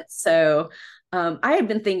moment. So I had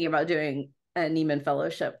been thinking about doing a Neiman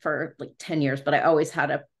Fellowship for like 10 years, but I always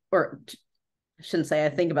had or I shouldn't say I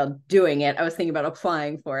think about doing it. I was thinking about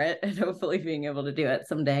applying for it and hopefully being able to do it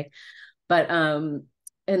someday. But and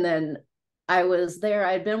then I was there.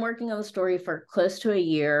 I'd been working on the story for close to a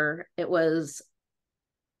year.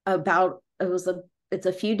 It's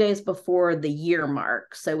a few days before the year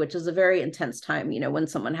mark. So, which is a very intense time, when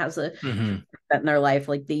someone has a event in their life,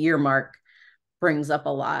 like the year mark brings up a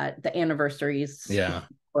lot. The anniversaries Yeah.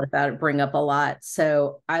 with that bring up a lot.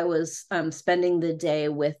 So I was spending the day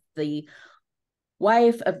with the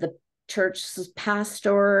wife of the church's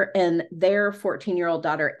pastor, and their 14-year-old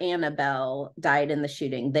daughter, Annabelle, died in the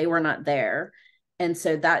shooting. They were not there. And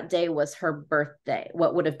so that day was her birthday,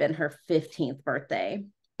 what would have been her 15th birthday.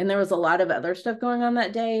 And there was a lot of other stuff going on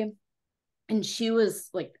that day. And she was,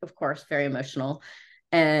 like, of course, very emotional.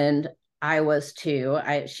 And I was too.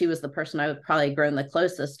 She was the person I would probably grown the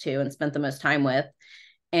closest to and spent the most time with.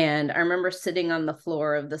 And I remember sitting on the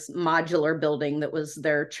floor of this modular building that was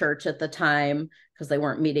their church at the time, because they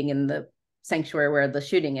weren't meeting in the sanctuary where the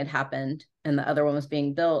shooting had happened, and the other one was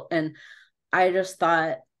being built. And I just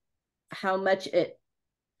thought how much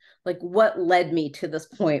what led me to this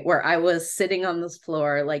point where I was sitting on this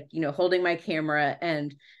floor, like, holding my camera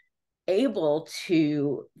and able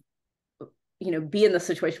to, be in the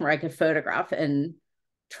situation where I could photograph and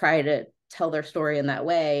try to tell their story in that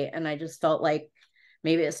way. And I just felt like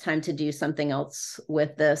maybe it's time to do something else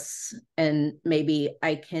with this. And maybe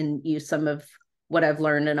I can use some of what I've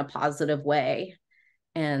learned in a positive way.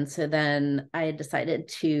 And so then I decided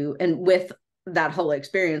to, and with that whole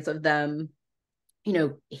experience of them,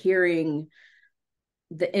 hearing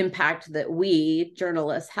the impact that we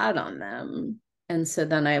journalists had on them. And so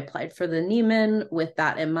then I applied for the Neiman with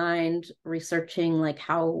that in mind, researching like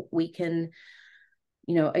how we can,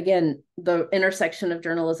 again, the intersection of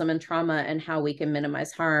journalism and trauma and how we can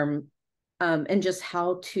minimize harm, and just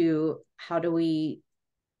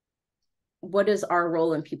what is our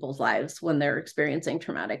role in people's lives when they're experiencing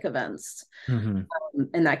traumatic events. And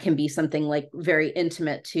that can be something like very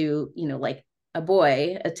intimate to, like a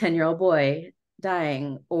 10-year-old boy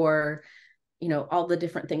dying, or, all the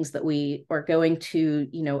different things that we are going to,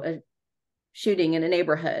 a shooting in a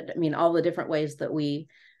neighborhood. I mean, all the different ways that we,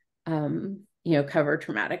 cover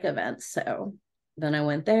traumatic events. So then I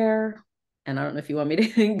went there, and I don't know if you want me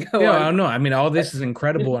to go Yeah, I on. don't know. I mean, all this is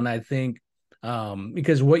incredible. And I think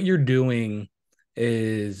because what you're doing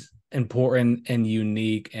is important and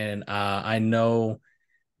unique. And I know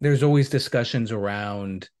there's always discussions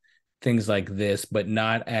around things like this, but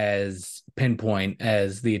not as pinpoint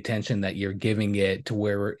as the attention that you're giving it, to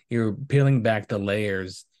where you're peeling back the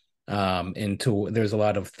layers into there's a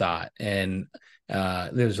lot of thought, and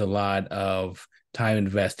there's a lot of time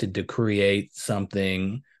invested to create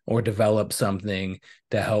something or develop something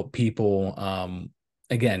to help people,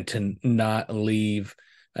 again, to not leave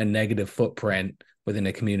a negative footprint within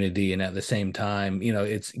a community. And at the same time,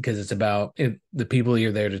 it's because it's about the people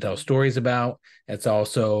you're there to tell stories about. It's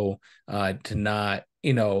also to not,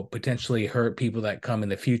 potentially hurt people that come in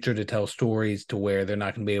the future to tell stories, to where they're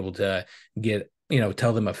not going to be able to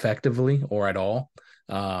tell them effectively or at all.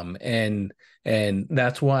 And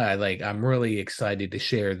that's why I'm really excited to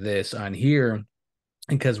share this on here,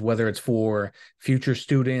 because whether it's for future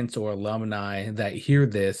students or alumni that hear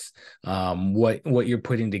this, what you're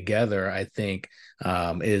putting together, I think,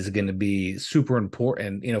 is going to be super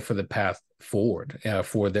important, for the path forward,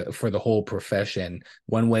 for the whole profession,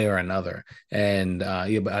 one way or another. And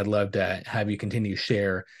but I'd love to have you continue to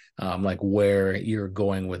share, where you're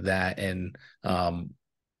going with that, and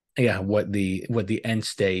yeah, what the end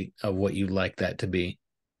state of what you'd like that to be.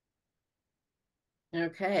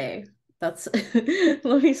 Okay. That's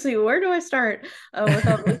let me see, where do I start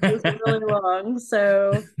without making this really long?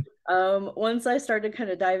 So once I started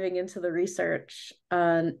kind of diving into the research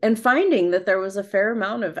and finding that there was a fair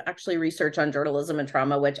amount of actually research on journalism and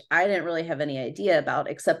trauma, which I didn't really have any idea about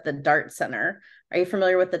except the Dart Center. Are you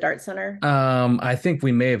familiar with the Dart Center? I think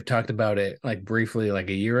we may have talked about it like briefly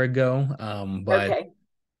like a year ago. But Okay.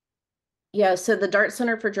 Yeah, so the Dart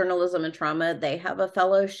Center for Journalism and Trauma, they have a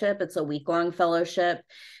fellowship. It's a week-long fellowship,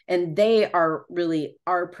 and they are really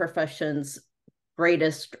our profession's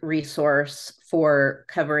greatest resource for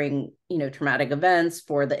covering, traumatic events,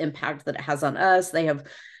 for the impact that it has on us. They have,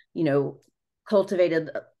 you know,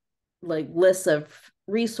 cultivated like lists of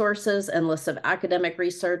resources and lists of academic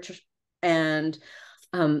research, and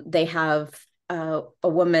they have a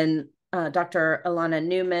woman, Dr. Alana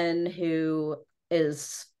Newman, who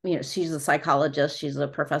is, she's a psychologist. She's a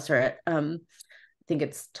professor at, I think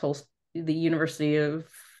it's the University of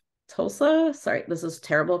Tulsa. Sorry, this is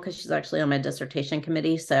terrible because she's actually on my dissertation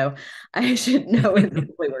committee, so I should know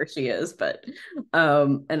exactly where she is. But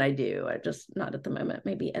and I do. I just not at the moment.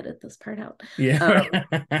 Maybe edit this part out. yeah.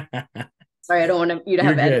 Sorry, I don't want you to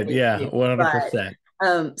You're have good. editing Yeah, to do, but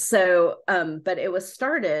 100%. but it was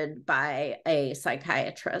started by a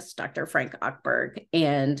psychiatrist, Dr. Frank Ochberg,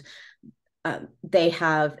 and they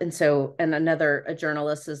have, and another a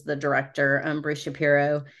journalist is the director, Bruce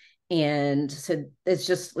Shapiro. And so it's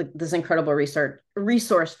just like this incredible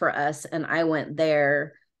resource for us. And I went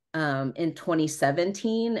there in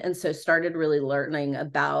 2017. And so started really learning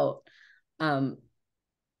about, um,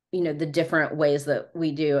 the different ways that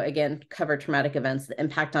we do, again, cover traumatic events, the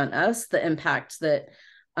impact on us, the impact that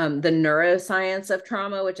the neuroscience of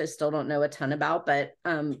trauma, which I still don't know a ton about, but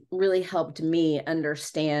really helped me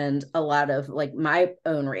understand a lot of like my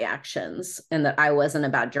own reactions, and that I wasn't a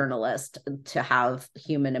bad journalist to have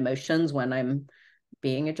human emotions when I'm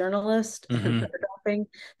being a journalist and Hmm. photographing,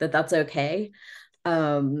 that's okay.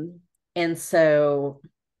 Um, and so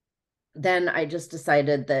then I just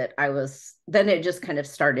decided that then it just kind of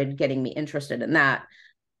started getting me interested in that.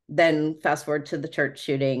 Then fast forward to the church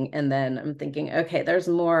shooting, and then I'm thinking, okay, there's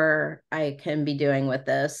more I can be doing with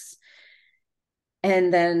this.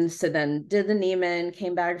 And then did the Neiman,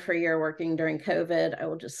 came back for a year working during COVID. I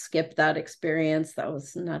will just skip that experience. That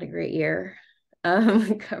was not a great year.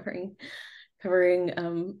 Covering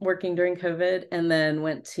working during COVID, and then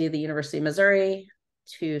went to the University of Missouri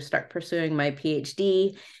to start pursuing my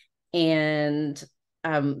PhD, and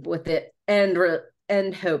with it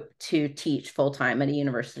and hope to teach full time at a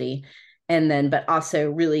university, and then but also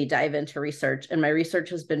really dive into research. And my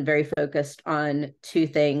research has been very focused on two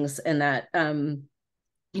things, and that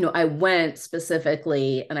I went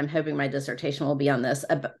specifically, and I'm hoping my dissertation will be on this,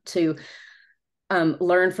 to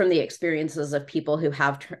learn from the experiences of people who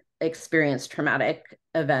have experienced traumatic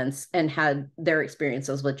events and had their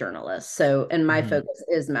experiences with journalists. So, and my Hmm. focus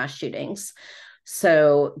is mass shootings.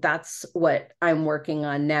 So that's what I'm working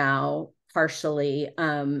on now, partially.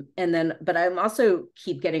 And then, but I'm also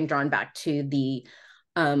keep getting drawn back to the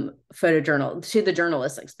to the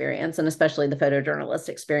journalist experience, and especially the photojournalist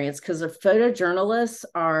experience, because the photojournalists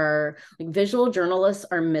are like visual journalists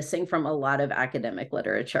are missing from a lot of academic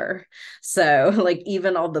literature. So like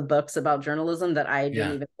even all the books about journalism that I didn't Yeah.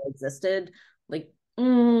 even know existed, like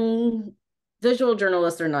visual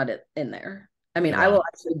journalists are not in there. I mean, I Wow. will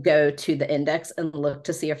actually go to the index and look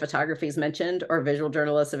to see if photography is mentioned or visual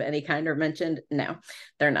journalists of any kind are mentioned. No,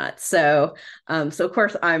 they're not. So, so of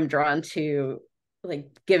course I'm drawn to like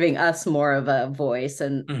giving us more of a voice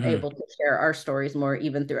and Hmm. able to share our stories more,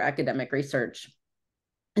 even through academic research.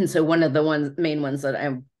 And so one of the main ones that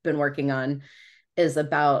I've been working on is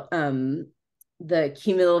about the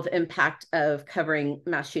cumulative impact of covering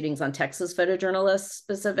mass shootings on Texas photojournalists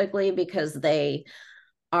specifically, because they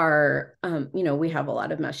are, we have a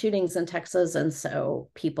lot of mass shootings in Texas. And so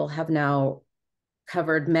people have now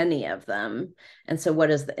covered many of them. And so what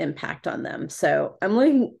is the impact on them? So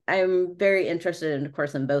I'm very interested in, of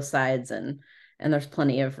course, in both sides, and there's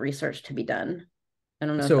plenty of research to be done. I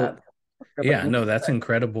don't know if So that's what you're yeah, looking no, that's for.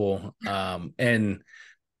 incredible. And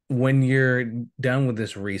when you're done with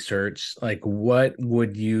this research, like what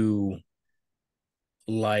would you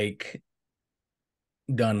like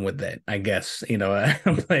done with it? I guess,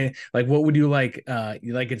 like what would you like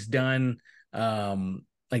you like it's done,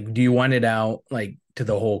 like do you want it out like to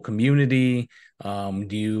the whole community? Do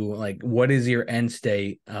you like what is your end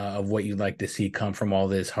state of what you'd like to see come from all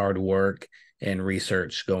this hard work and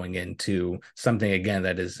research going into something again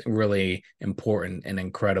that is really important and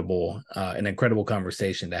incredible, an incredible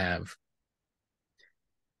conversation to have?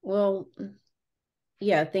 Well,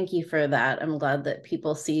 yeah, thank you for that. I'm glad that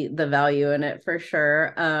people see the value in it for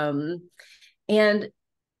sure. And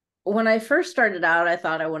when I first started out, I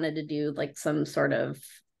thought I wanted to do like some sort of,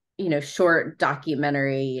 short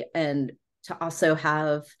documentary, and to also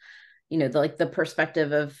have, like the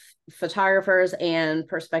perspective of photographers and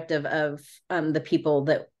perspective of the people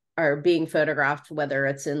that are being photographed, whether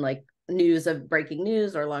it's in like news of breaking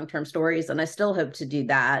news or long-term stories. And I still hope to do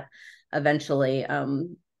that eventually.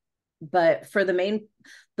 But for the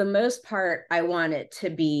most part, I want it to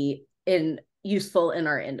be useful in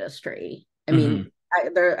our industry. I Hmm. mean,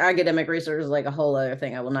 their academic research is like a whole other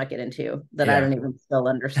thing I will not get into that I Yeah. don't even still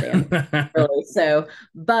understand really. So,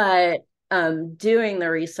 but doing the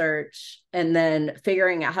research and then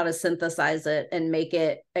figuring out how to synthesize it and make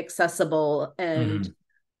it accessible and Hmm.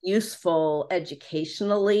 useful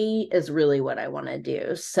educationally is really what I want to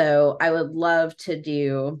do. So I would love to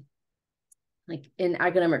do, like in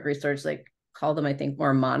academic research, like call them, I think,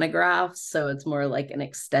 more monographs. So it's more like an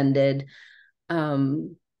extended,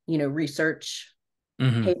 research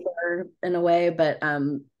Hmm. paper in a way. But,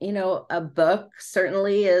 a book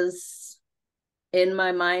certainly is in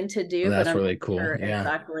my mind to do, but That's I'm not really cool. sure Yeah.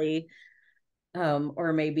 exactly,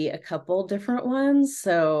 or maybe a couple different ones.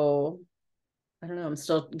 So I don't know, I'm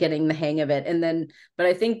still getting the hang of it. And then, but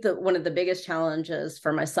I think that one of the biggest challenges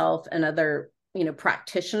for myself and other,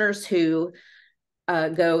 practitioners who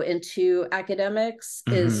go into academics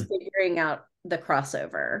is Hmm. figuring out the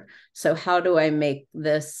crossover. So how do I make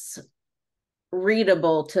this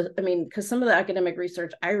readable to, I mean, because some of the academic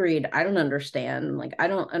research I read, I don't understand. Like, I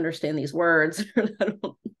don't understand these words. I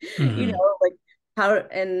don't, Hmm. like how,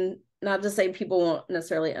 and not to say people won't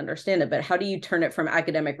necessarily understand it, but how do you turn it from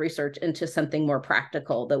academic research into something more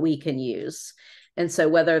practical that we can use? And so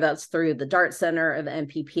whether that's through the Dart Center or the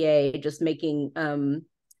NPPA, just making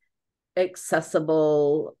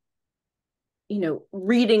accessible,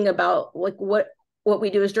 reading about like what we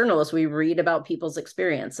do as journalists. We read about people's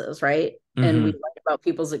experiences, right? And we Hmm. write about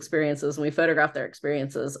people's experiences and we photograph their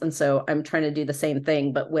experiences. And so I'm trying to do the same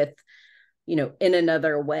thing, but with, in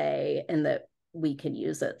another way, and that we can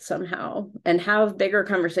use it somehow and have bigger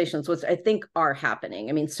conversations, which I think are happening.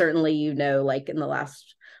 I mean, certainly, like in the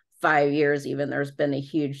last 5 years, even there's been a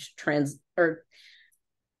huge or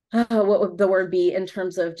what would the word be in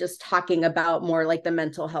terms of just talking about more like the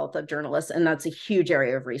mental health of journalists. And that's a huge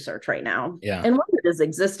area of research right now. Yeah. And one that has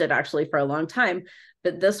existed actually for a long time.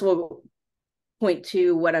 But this will point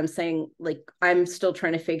to what I'm saying. Like, I'm still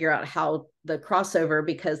trying to figure out how the crossover,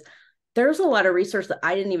 because there's a lot of research that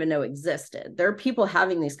I didn't even know existed. There are people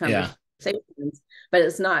having these Yeah. conversations, but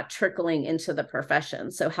it's not trickling into the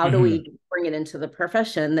profession. So, how do Hmm. we bring it into the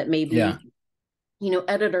profession that Yeah. maybe,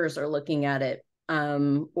 editors are looking at it,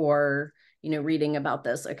 or, reading about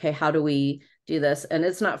this. Okay, how do we do this? And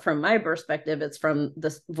it's not from my perspective, it's from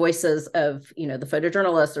the voices of, the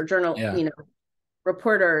photojournalists or Yeah.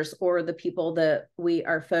 reporters or the people that we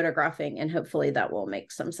are photographing. And hopefully that will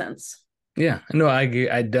make some sense. Yeah, no, I agree.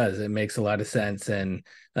 It does. It makes a lot of sense, and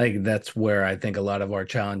like that's where I think a lot of our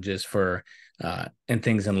challenges for and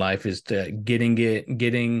things in life is to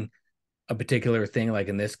getting a particular thing, like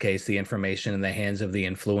in this case, the information in the hands of the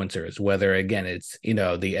influencers, whether again it's,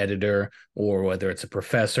 the editor, or whether it's a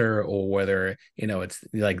professor, or whether, it's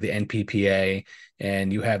like the NPPA,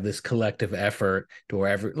 and you have this collective effort to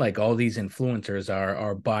wherever like all these influencers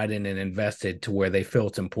are bought in and invested to where they feel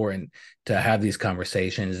it's important to have these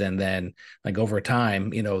conversations. And then like over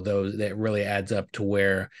time, those that really adds up to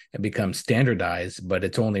where it becomes standardized, but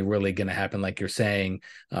it's only really going to happen, like you're saying,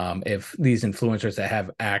 if these influencers that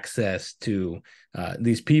have access to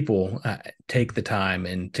these people take the time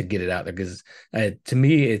and to get it out there. Because to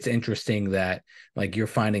me, it's interesting that like you're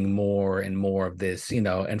finding more and more of this,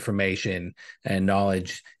 information and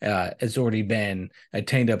knowledge has already been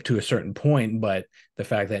attained up to a certain point, but the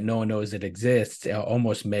fact that no one knows it exists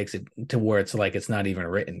almost makes it to where it's like it's not even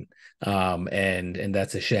written, and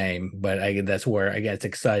that's a shame. But that's where again it's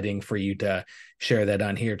exciting for you to share that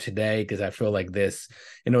on here today, because I feel like this,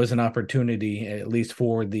 is an opportunity, at least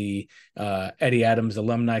for the Eddie Adams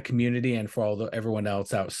alumni community and for everyone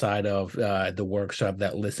else outside of the workshop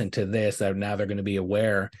that listened to this, that now they're going to be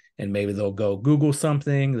aware, and maybe they'll go Google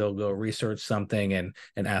something, they'll go research something, and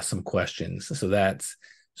ask some questions. So that's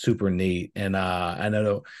super neat. And I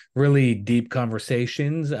know really deep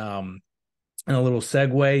conversations. And a little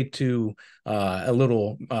segue to a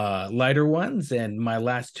little lighter ones. And my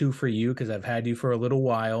last two for you, because I've had you for a little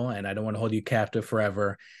while and I don't want to hold you captive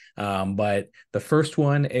forever. But the first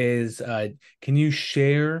one is, can you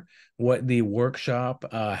share what the workshop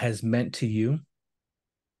has meant to you?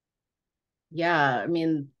 Yeah, I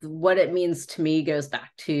mean, what it means to me goes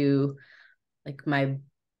back to like my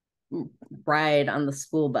ride on the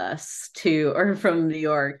school bus to, or from New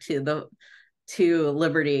York to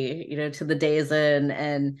Liberty, to the Days Inn,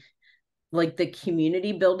 and like the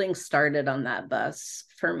community building started on that bus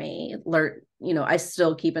for me. I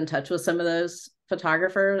still keep in touch with some of those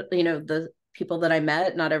photographers, the people that I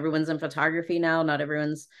met. Not everyone's in photography now, not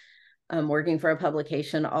everyone's working for a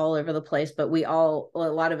publication all over the place, but a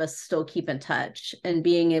lot of us still keep in touch, and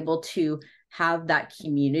being able to have that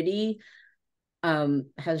community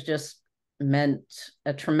has just meant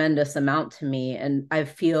a tremendous amount to me. And I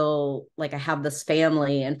feel like I have this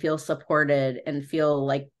family and feel supported and feel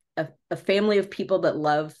like a family of people that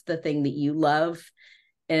love the thing that you love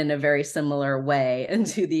in a very similar way and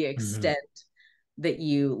to the Mhm. extent that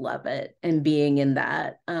you love it. And being in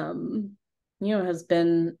that, has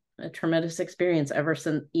been a tremendous experience ever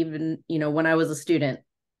since, even, when I was a student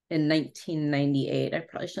in 1998. I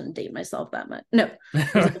probably shouldn't date myself that much. No,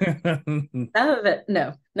 was it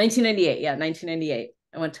no, 1998. Yeah, 1998.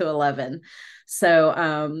 I went to 11. So,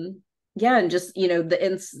 yeah, and just,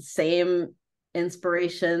 the same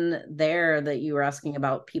inspiration there that you were asking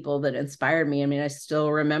about, people that inspired me. I mean, I still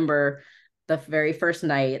remember the very first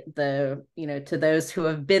night, to those who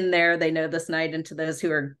have been there, they know this night, and to those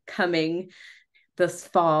who are coming this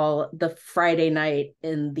fall, the Friday night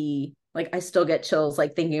in the, like, I still get chills,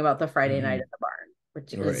 like, thinking about the Friday night Mhm. in the barn,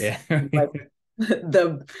 which is Yeah. like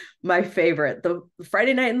the my favorite. The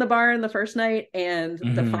Friday night in the barn, the first night, and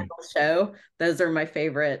the final Mhm. show. Those are my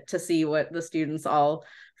favorite, to see what the students all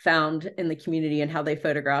found in the community and how they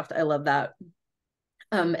photographed. I love that.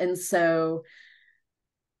 And so,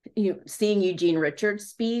 seeing Eugene Richards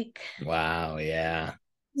speak, Wow, yeah.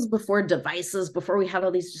 this was before devices, before we had all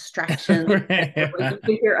these distractions. Like, you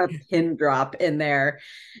could hear a pin drop in there,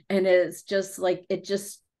 and it's just like,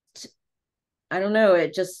 I don't know,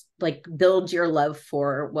 it just like builds your love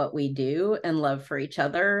for what we do and love for each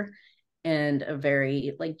other in a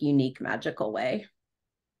very like unique, magical way.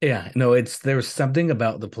 Yeah, no, there's something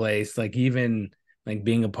about the place, like even like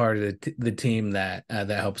being a part of the team that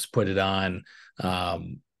helps put it on.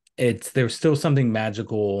 There's still something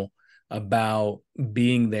magical about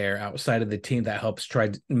being there outside of the team that helps try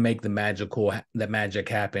to make that magic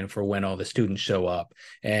happen for when all the students show up.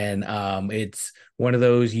 And it's one of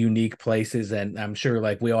those unique places, and I'm sure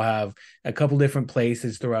like we all have a couple different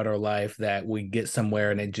places throughout our life that we get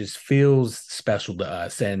somewhere and it just feels special to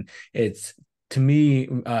us. And it's to me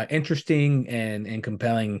interesting and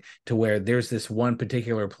compelling to where there's this one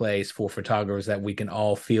particular place for photographers that we can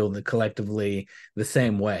all feel collectively the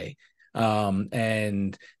same way,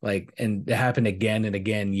 and it happened again and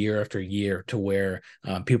again, year after year, to where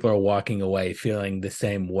people are walking away feeling the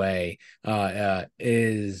same way,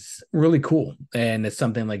 is really cool. And it's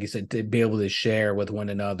something, like you said, to be able to share with one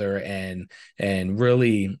another and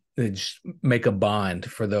really just make a bond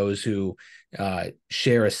for those who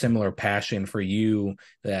share a similar passion for you.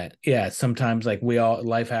 That, yeah, sometimes like we all,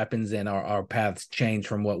 life happens and our paths change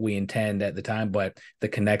from what we intend at the time, but the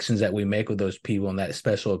connections that we make with those people and that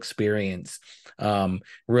special experience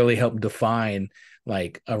really help define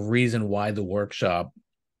like a reason why the workshop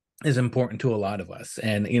is important to a lot of us.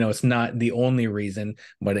 And it's not the only reason,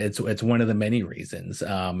 but it's one of the many reasons.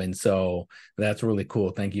 And so that's really cool.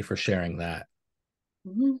 Thank you for sharing that.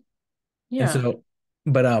 Mm-hmm. And Yeah. so,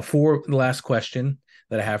 but for the last question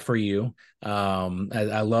that I have for you,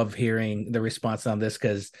 I love hearing the response on this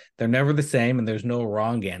because they're never the same and there's no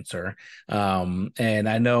wrong answer. And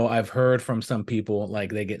I know I've heard from some people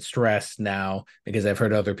like they get stressed now because I've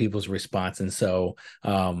heard other people's response. And so,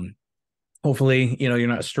 hopefully, you're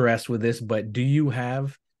not stressed with this, but do you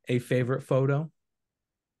have a favorite photo?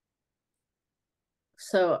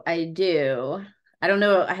 So I do. I don't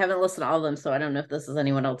know. I haven't listened to all of them, so I don't know if this is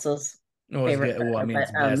anyone else's Well, favorite well, I photo, mean, but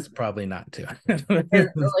it's best probably not is to.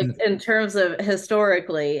 like, in terms of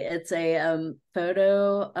historically, it's a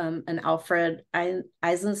photo, an Alfred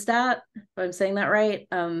Eisenstadt, if I'm saying that right,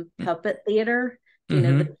 puppet theater. Do you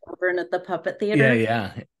know the Hmm. children at the puppet Yeah, theater?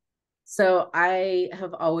 yeah. So I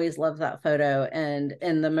have always loved that photo. And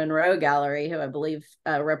in the Monroe Gallery, who I believe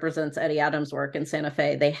represents Eddie Adams' work in Santa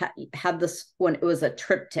Fe, they had this one. It was a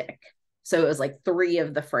triptych. So it was like three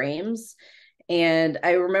of the frames. And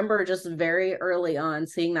I remember just very early on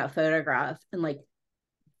seeing that photograph and like,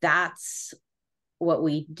 that's what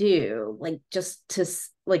we do. Like, just to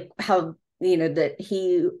like how, that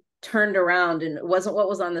he turned around and it wasn't what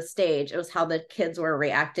was on the stage, it was how the kids were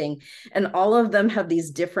reacting, and all of them have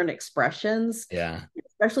these different expressions. Yeah.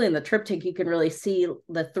 Especially in the triptych, you can really see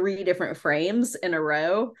the three different frames in a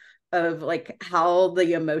row of like how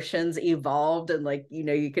the emotions evolved, and like, you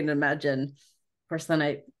know, you can imagine, of course, then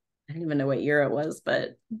I don't even know what year it was,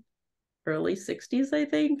 but early 60s, I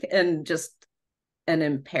think, and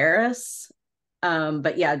in Paris.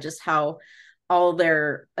 But yeah, just how all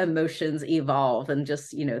their emotions evolve, and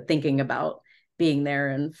just, you know, thinking about being there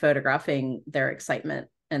and photographing their excitement.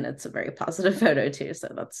 And it's a very positive photo too. So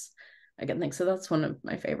that's, I can think so. That's one of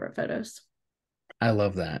my favorite photos. I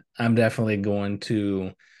love that. I'm definitely going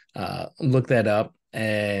to look that up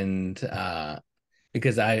and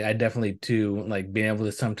because I definitely too like being able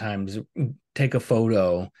to sometimes take a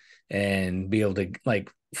photo and be able to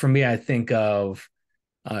like for me I think of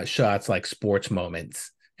shots like sports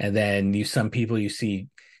moments and then some people you see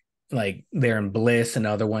like they're in bliss and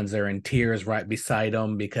other ones they're in tears right beside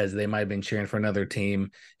them because they might have been cheering for another team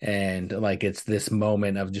and like it's this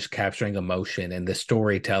moment of just capturing emotion and the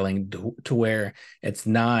storytelling to where it's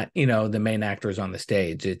not the main actors on the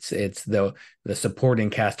stage, it's the supporting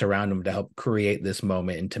cast around them to help create this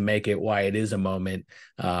moment and to make it why it is a moment,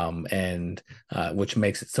 and which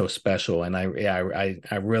makes it so special. And I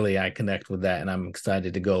really I connect with that and I'm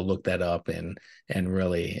excited to go look that up and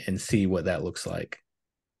really and see what that looks like.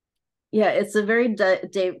 Yeah, it's a very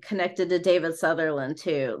Dave connected to David Sutherland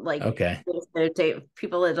too. Like, Okay. Dave,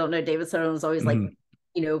 people that don't know, David Sutherland is always like, Mhm.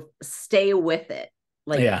 you know, stay with it.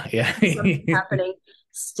 Like, Yeah, yeah. something happening,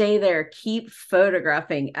 stay there, keep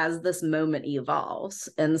photographing as this moment evolves.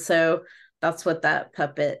 And so that's what that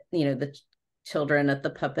puppet, you know, the children at the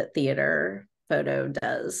puppet theater photo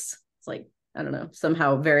does. It's like, I don't know,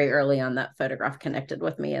 somehow very early on that photograph connected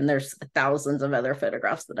with me. And there's thousands of other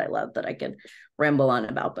photographs that I love that I could ramble on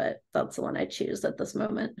about, but that's the one I choose at this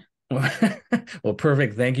moment. Well,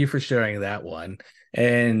 perfect. Thank you for sharing that one.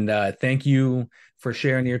 And thank you for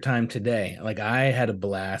sharing your time today. Like I had a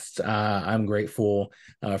blast. I'm grateful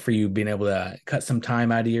for you being able to cut some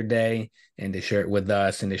time out of your day and to share it with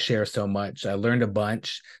us and to share so much. I learned a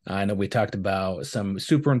bunch. I know we talked about some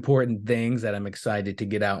super important things that I'm excited to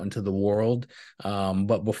get out into the world.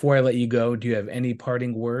 But before I let you go, do you have any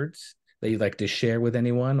parting words that you'd like to share with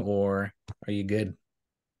anyone, or are you good?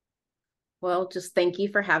 Well, just thank you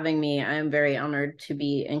for having me. I'm very honored to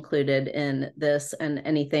be included in this and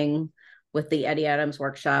anything with the Eddie Adams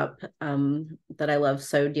workshop, that I love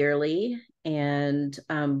so dearly. And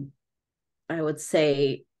I would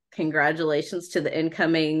say congratulations to the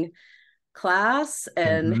incoming class,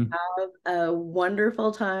 and Mhm. have a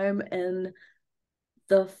wonderful time in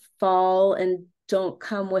the fall, and don't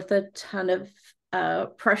come with a ton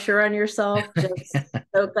of pressure on yourself. Just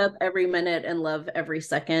soak up every minute and love every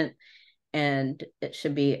second, and it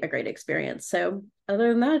should be a great experience. So other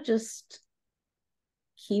than that, just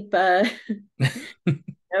keep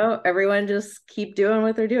everyone just keep doing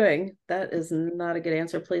what they're doing. That is not a good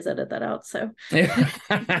answer. Please edit that out. So,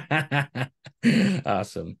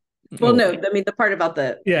 Awesome. well, Well, no, I mean the part about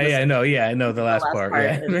yeah, yeah, no, yeah, I know the the last last part. part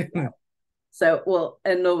Yeah. is, yeah. So, well,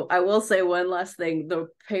 and I will say one last thing. The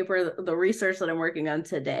research that I'm working on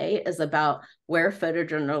today is about where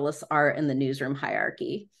photojournalists are in the newsroom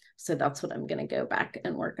hierarchy. So that's what I'm going to go back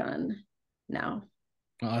and work on now.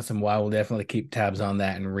 Awesome. Well, I will definitely keep tabs on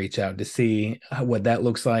that and reach out to see what that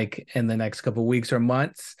looks like in the next couple of weeks or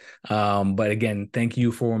months. But again, thank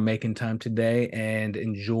you for making time today and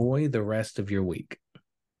enjoy the rest of your week.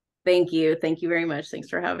 Thank you. Thank you very much. Thanks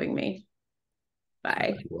for having me.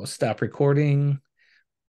 Bye. We'll stop recording.